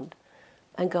around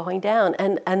and going down.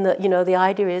 And the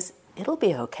idea is, it'll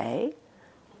be okay.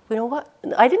 What?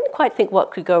 I didn't quite think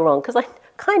what could go wrong, because I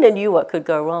kind of knew what could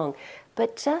go wrong.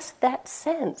 But just that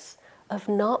sense of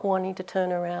not wanting to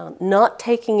turn around, not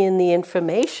taking in the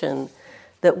information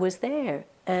that was there.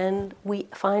 And we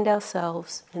find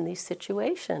ourselves in these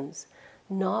situations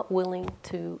not willing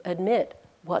to admit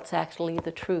what's actually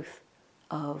the truth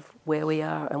of where we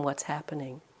are and what's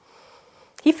happening.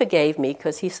 He forgave me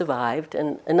because he survived,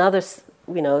 and another,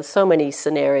 so many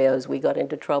scenarios we got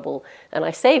into trouble, and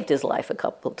I saved his life a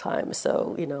couple of times,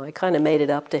 so, I kind of made it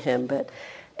up to him. But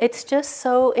it's just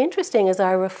so interesting as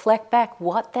I reflect back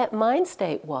what that mind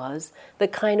state was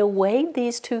that kind of weighed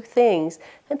these two things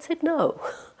and said, no,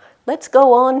 let's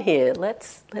go on here,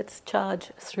 let's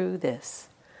charge through this.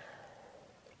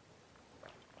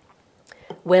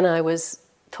 When I was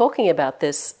talking about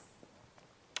this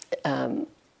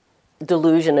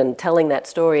delusion and telling that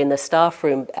story in the staff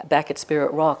room back at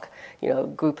Spirit Rock, a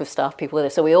group of staff people were there,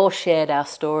 so we all shared our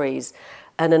stories.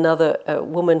 And another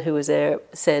woman who was there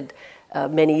said,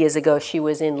 many years ago, she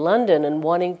was in London and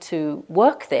wanting to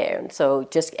work there. And so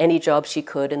just any job she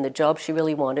could, and the job she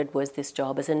really wanted was this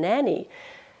job as a nanny.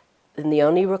 And the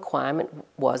only requirement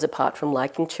was, apart from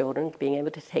liking children, being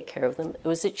able to take care of them, it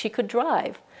was that she could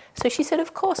drive. So she said,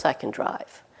 of course I can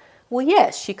drive. Well,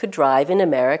 yes, she could drive in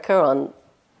America on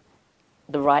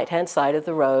the right-hand side of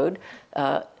the road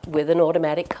with an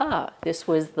automatic car. This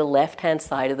was the left-hand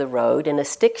side of the road in a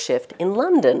stick shift in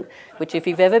London, which if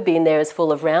you've ever been there is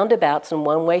full of roundabouts and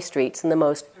one-way streets and the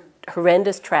most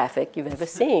horrendous traffic you've ever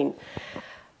seen.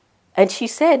 And she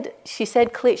said she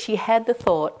had the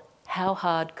thought, how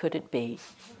hard could it be?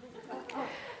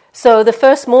 So the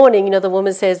first morning, the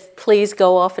woman says, please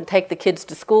go off and take the kids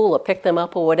to school or pick them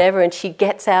up or whatever, and she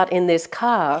gets out in this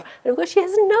car, and of course she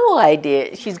has no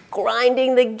idea. She's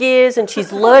grinding the gears and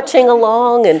she's lurching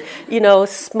along, and,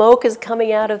 smoke is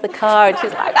coming out of the car, and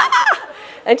she's like, ah!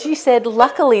 And she said,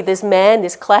 luckily this man,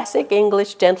 this classic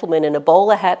English gentleman in a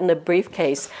bowler hat and a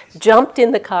briefcase, jumped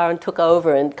in the car and took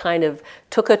over and kind of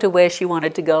took her to where she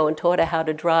wanted to go and taught her how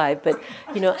to drive. But,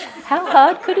 how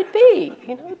hard could it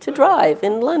be, to drive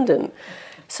in London?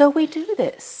 So we do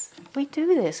this. We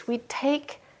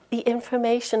take the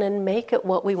information and make it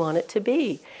what we want it to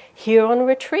be. Here on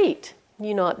retreat,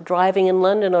 you're not driving in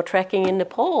London or trekking in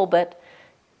Nepal, but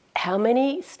how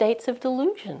many states of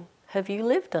delusion have you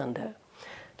lived under?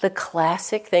 The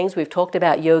classic things, we've talked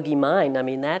about yogi mind,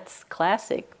 that's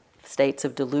classic states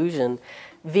of delusion.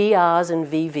 VRs and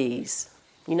VVs,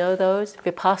 you know those?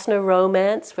 Vipassana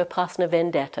romance, Vipassana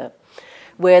vendetta.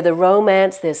 Where the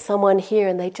romance, there's someone here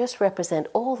and they just represent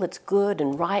all that's good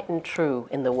and right and true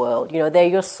in the world. They're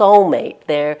your soulmate,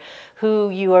 they're who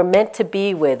you are meant to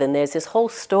be with, and there's this whole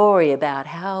story about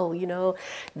how,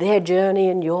 their journey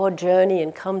and your journey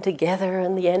and come together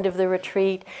in the end of the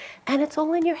retreat, and it's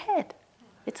all in your head.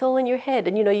 It's all in your head.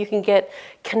 And, you can get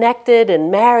connected and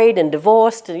married and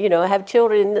divorced and, have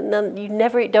children and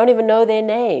you don't even know their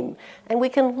name. And we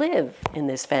can live in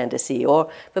this fantasy.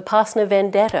 Or Vipassana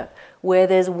vendetta, where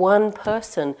there's one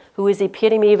person who is the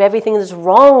epitome of everything that's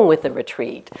wrong with the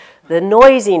retreat. The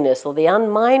noisiness or the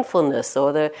unmindfulness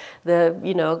or the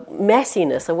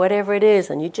messiness or whatever it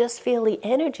is. And you just feel the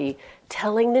energy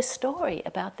telling this story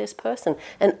about this person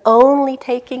and only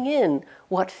taking in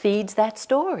what feeds that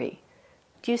story.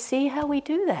 Do you see how we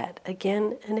do that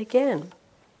again and again?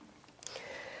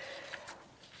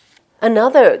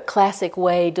 Another classic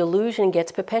way delusion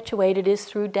gets perpetuated is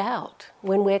through doubt.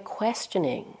 When we're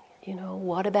questioning,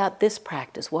 what about this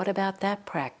practice? What about that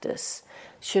practice?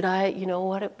 Should I,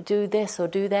 do this or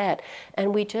do that?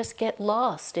 And we just get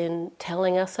lost in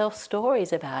telling ourselves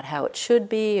stories about how it should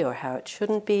be or how it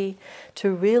shouldn't be,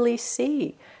 to really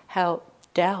see how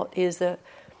doubt is a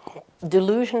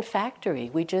delusion factory.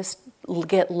 We just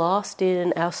get lost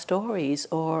in our stories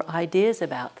or ideas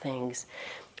about things.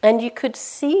 And you could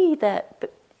see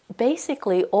that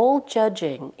basically all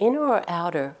judging, inner or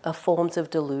outer, are forms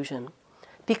of delusion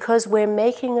because we're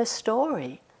making a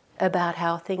story about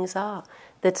how things are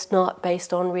that's not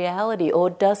based on reality or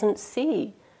doesn't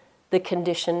see the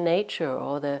conditioned nature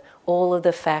or all of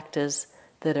the factors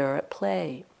that are at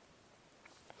play.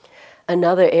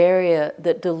 Another area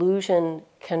that delusion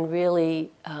can really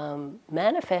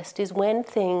manifest is when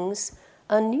things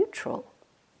are neutral.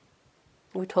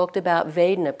 We talked about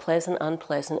Vedana, pleasant,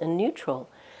 unpleasant, and neutral.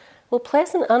 Well,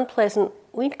 pleasant, unpleasant,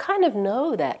 we kind of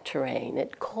know that terrain.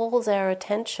 It calls our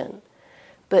attention.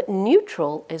 But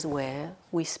neutral is where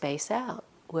we space out,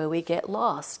 where we get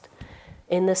lost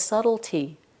in the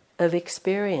subtlety of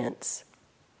experience.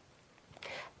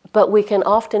 But we can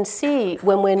often see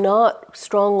when we're not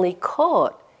strongly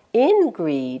caught in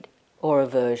greed or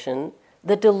aversion,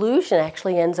 the delusion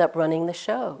actually ends up running the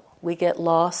show. We get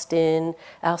lost in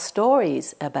our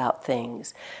stories about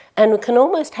things. And we can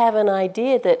almost have an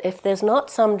idea that if there's not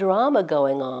some drama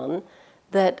going on,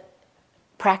 that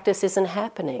practice isn't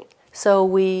happening. So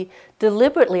we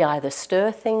deliberately either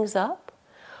stir things up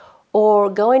or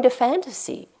go into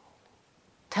fantasy,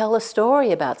 tell a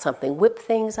story about something, whip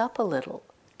things up a little.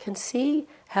 Can see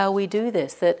how we do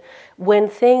this, that when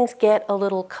things get a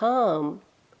little calm,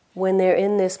 when they're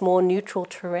in this more neutral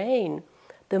terrain,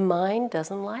 the mind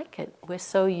doesn't like it. We're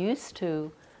so used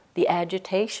to the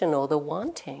agitation or the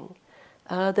wanting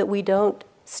that we don't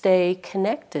stay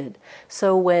connected.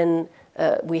 So when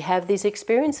we have these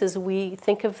experiences, we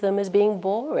think of them as being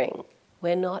boring.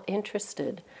 We're not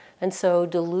interested. And so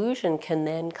delusion can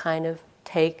then kind of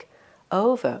take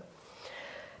over.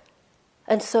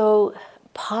 And so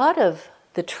part of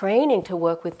the training to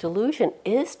work with delusion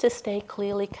is to stay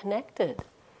clearly connected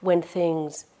when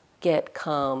things get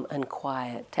calm and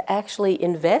quiet, to actually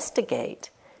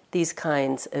investigate these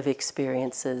kinds of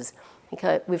experiences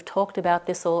We've talked about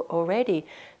this already,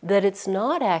 that it's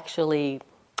not actually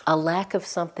a lack of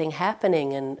something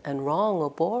happening and wrong or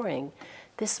boring.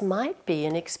 This might be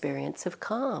an experience of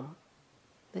calm.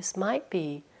 This might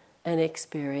be an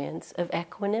experience of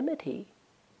equanimity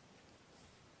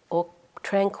or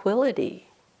tranquility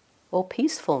or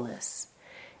peacefulness.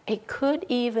 It could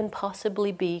even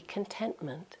possibly be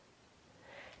contentment.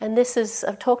 And this is,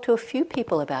 I've talked to a few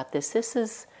people about this. This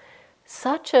is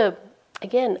such a,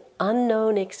 again,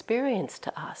 unknown experience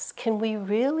to us. Can we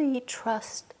really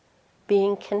trust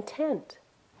being content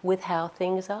with how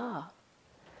things are?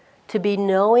 To be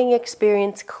knowing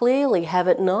experience clearly, have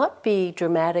it not be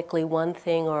dramatically one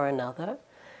thing or another,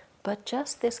 but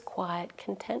just this quiet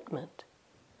contentment.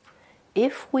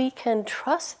 If we can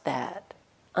trust that,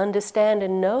 understand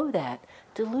and know that,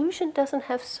 delusion doesn't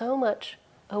have so much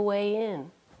a way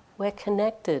in. We're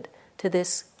connected to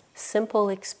this simple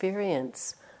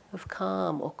experience of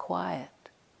calm or quiet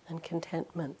and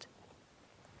contentment.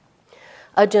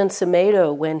 Ajahn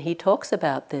Sumedho, when he talks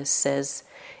about this, says,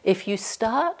 if you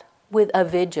start with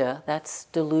avidya, that's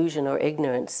delusion or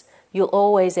ignorance, you'll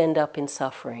always end up in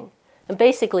suffering. And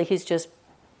basically he's just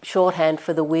shorthand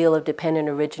for the wheel of dependent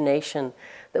origination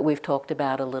that we've talked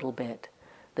about a little bit.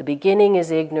 The beginning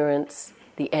is ignorance,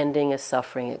 the ending is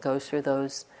suffering. It goes through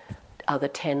those other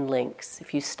 10 links.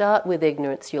 If you start with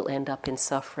ignorance, you'll end up in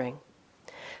suffering.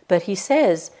 But he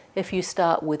says, if you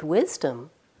start with wisdom,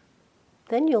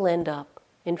 then you'll end up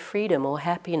in freedom or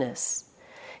happiness.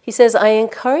 He says, I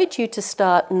encourage you to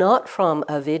start not from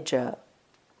avidya,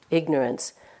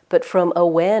 ignorance, but from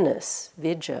awareness,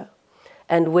 vidya,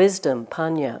 and wisdom,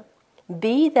 panya.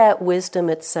 Be that wisdom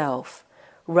itself,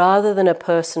 rather than a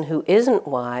person who isn't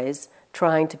wise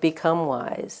trying to become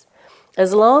wise.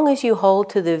 As long as you hold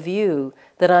to the view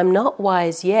that I'm not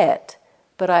wise yet,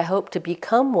 but I hope to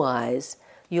become wise,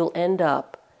 you'll end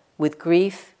up with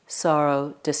grief,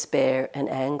 sorrow, despair, and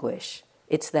anguish.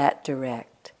 It's that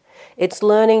direct. It's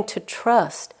learning to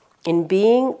trust in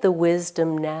being the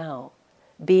wisdom now,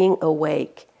 being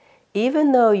awake,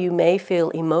 even though you may feel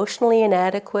emotionally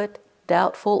inadequate,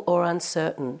 doubtful or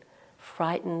uncertain,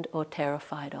 frightened or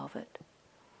terrified of it.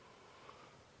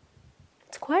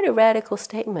 It's quite a radical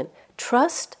statement.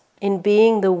 Trust in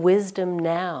being the wisdom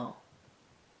now,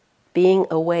 being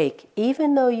awake,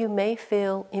 even though you may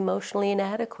feel emotionally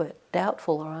inadequate,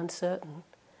 doubtful or uncertain.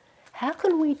 How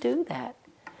can we do that?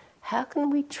 How can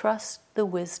we trust the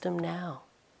wisdom now?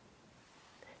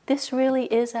 This really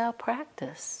is our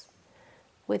practice.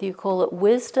 Whether you call it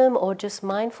wisdom or just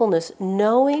mindfulness,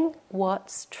 knowing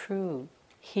what's true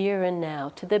here and now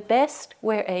to the best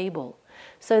we're able.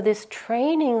 So this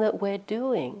training that we're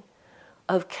doing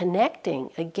of connecting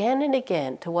again and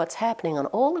again to what's happening on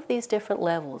all of these different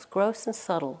levels, gross and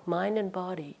subtle, mind and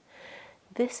body,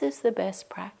 this is the best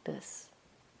practice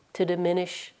to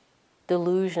diminish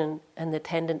delusion and the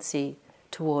tendency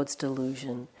towards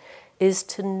delusion, is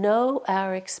to know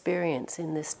our experience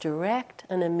in this direct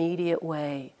and immediate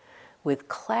way with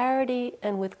clarity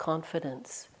and with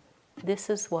confidence. This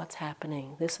is what's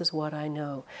happening. This is what I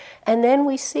know. And then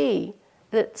we see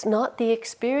that it's not the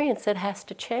experience that has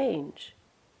to change.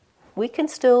 We can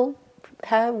still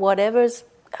have whatever's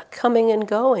coming and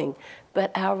going,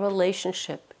 but our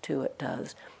relationship to it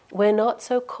does. We're not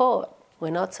so caught. We're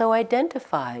not so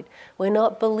identified. We're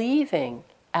not believing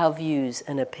our views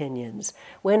and opinions.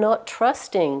 We're not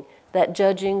trusting that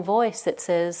judging voice that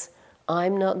says,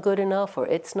 I'm not good enough, or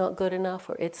it's not good enough,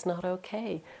 or it's not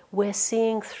okay. We're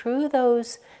seeing through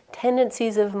those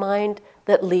tendencies of mind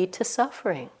that lead to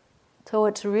suffering. So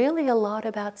it's really a lot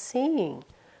about seeing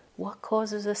what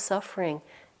causes us suffering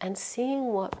and seeing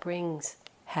what brings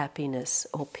happiness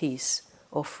or peace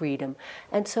or freedom.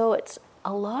 And so it's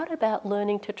a lot about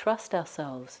learning to trust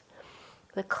ourselves.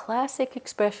 The classic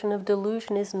expression of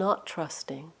delusion is not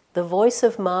trusting. The voice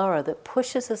of Mara that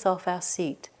pushes us off our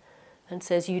seat and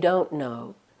says, you don't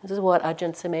know. This is what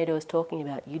Ajahn Sumedho is talking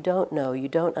about. You don't know, you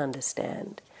don't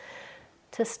understand.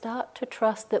 To start to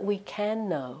trust that we can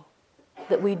know,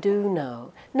 that we do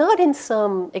know. Not in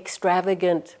some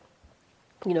extravagant,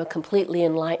 completely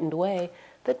enlightened way,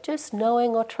 but just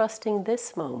knowing or trusting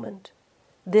this moment,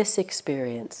 this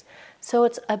experience. So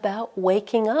it's about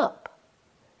waking up,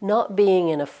 not being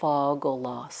in a fog or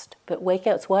lost, but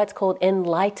waking up. It's why it's called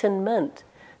enlightenment.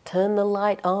 Turn the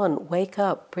light on, wake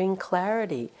up, bring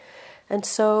clarity. And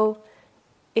so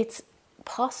it's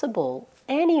possible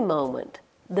any moment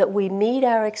that we meet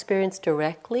our experience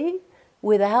directly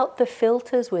without the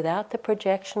filters, without the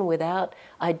projection, without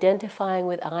identifying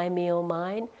with I, me, or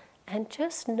mine, and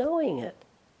just knowing it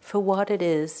for what it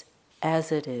is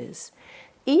as it is.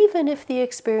 Even if the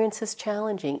experience is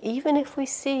challenging, even if we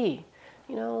see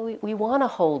we want to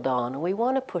hold on, or we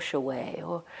want to push away,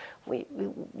 or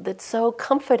that's so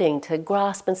comforting to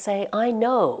grasp and say, I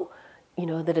know,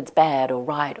 that it's bad or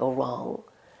right or wrong.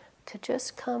 To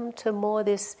just come to more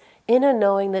this inner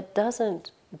knowing that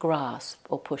doesn't grasp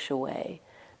or push away,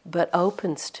 but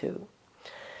opens to.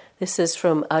 This is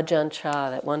from Ajahn Chah,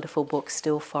 that wonderful book,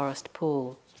 Still Forest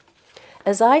Pool.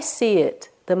 As I see it,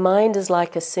 the mind is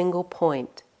like a single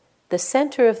point, the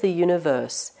center of the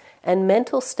universe, and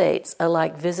mental states are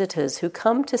like visitors who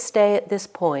come to stay at this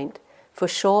point for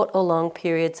short or long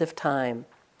periods of time.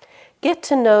 Get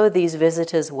to know these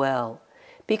visitors well.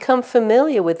 Become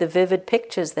familiar with the vivid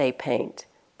pictures they paint,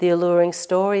 the alluring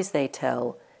stories they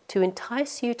tell, to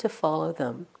entice you to follow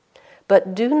them.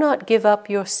 But do not give up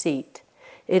your seat.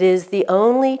 It is the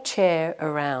only chair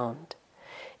around.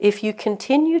 If you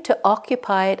continue to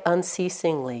occupy it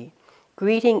unceasingly,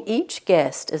 greeting each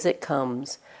guest as it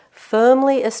comes,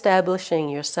 firmly establishing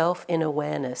yourself in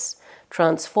awareness,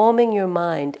 transforming your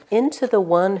mind into the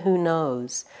one who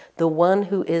knows, the one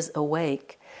who is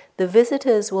awake, the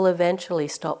visitors will eventually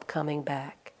stop coming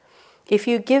back. If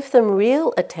you give them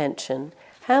real attention,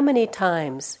 how many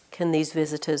times can these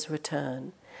visitors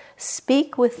return?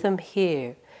 Speak with them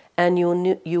here, and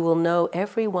you will know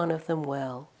every one of them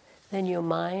well. Then your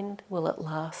mind will at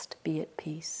last be at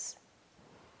peace.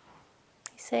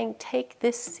 He's saying, take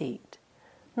this seat.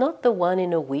 Not the one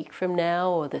in a week from now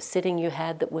or the sitting you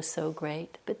had that was so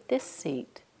great, but this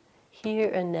seat, here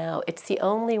and now. It's the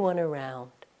only one around.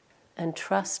 And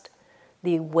trust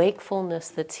the wakefulness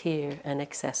that's here and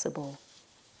accessible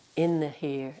in the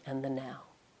here and the now.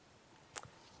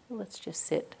 Let's just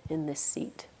sit in this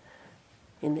seat,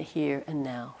 in the here and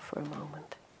now for a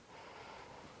moment.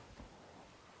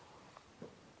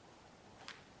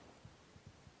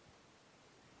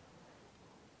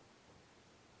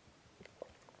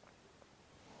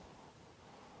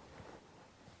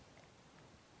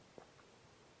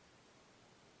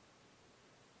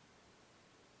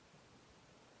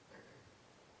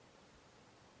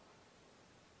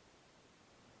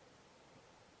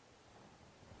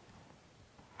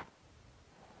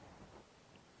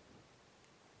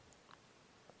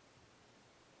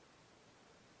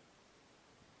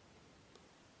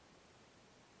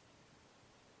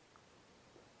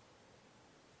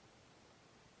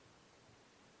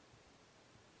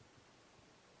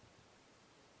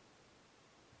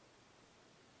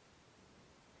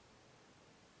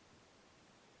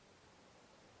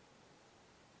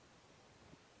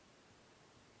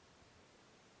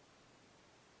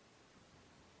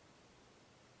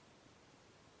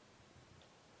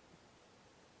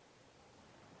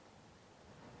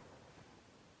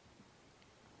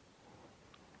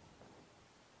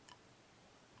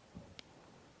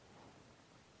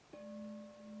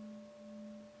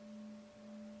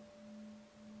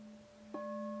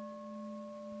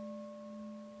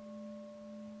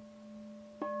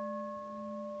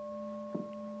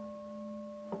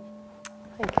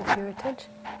 Thank you for your attention.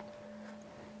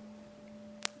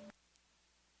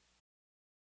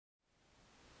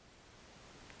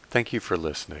 Thank you for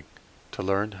listening. To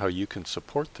learn how you can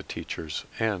support the teachers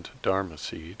and Dharma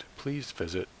Seed, please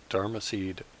visit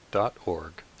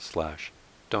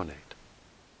dharmaseed.org/donate.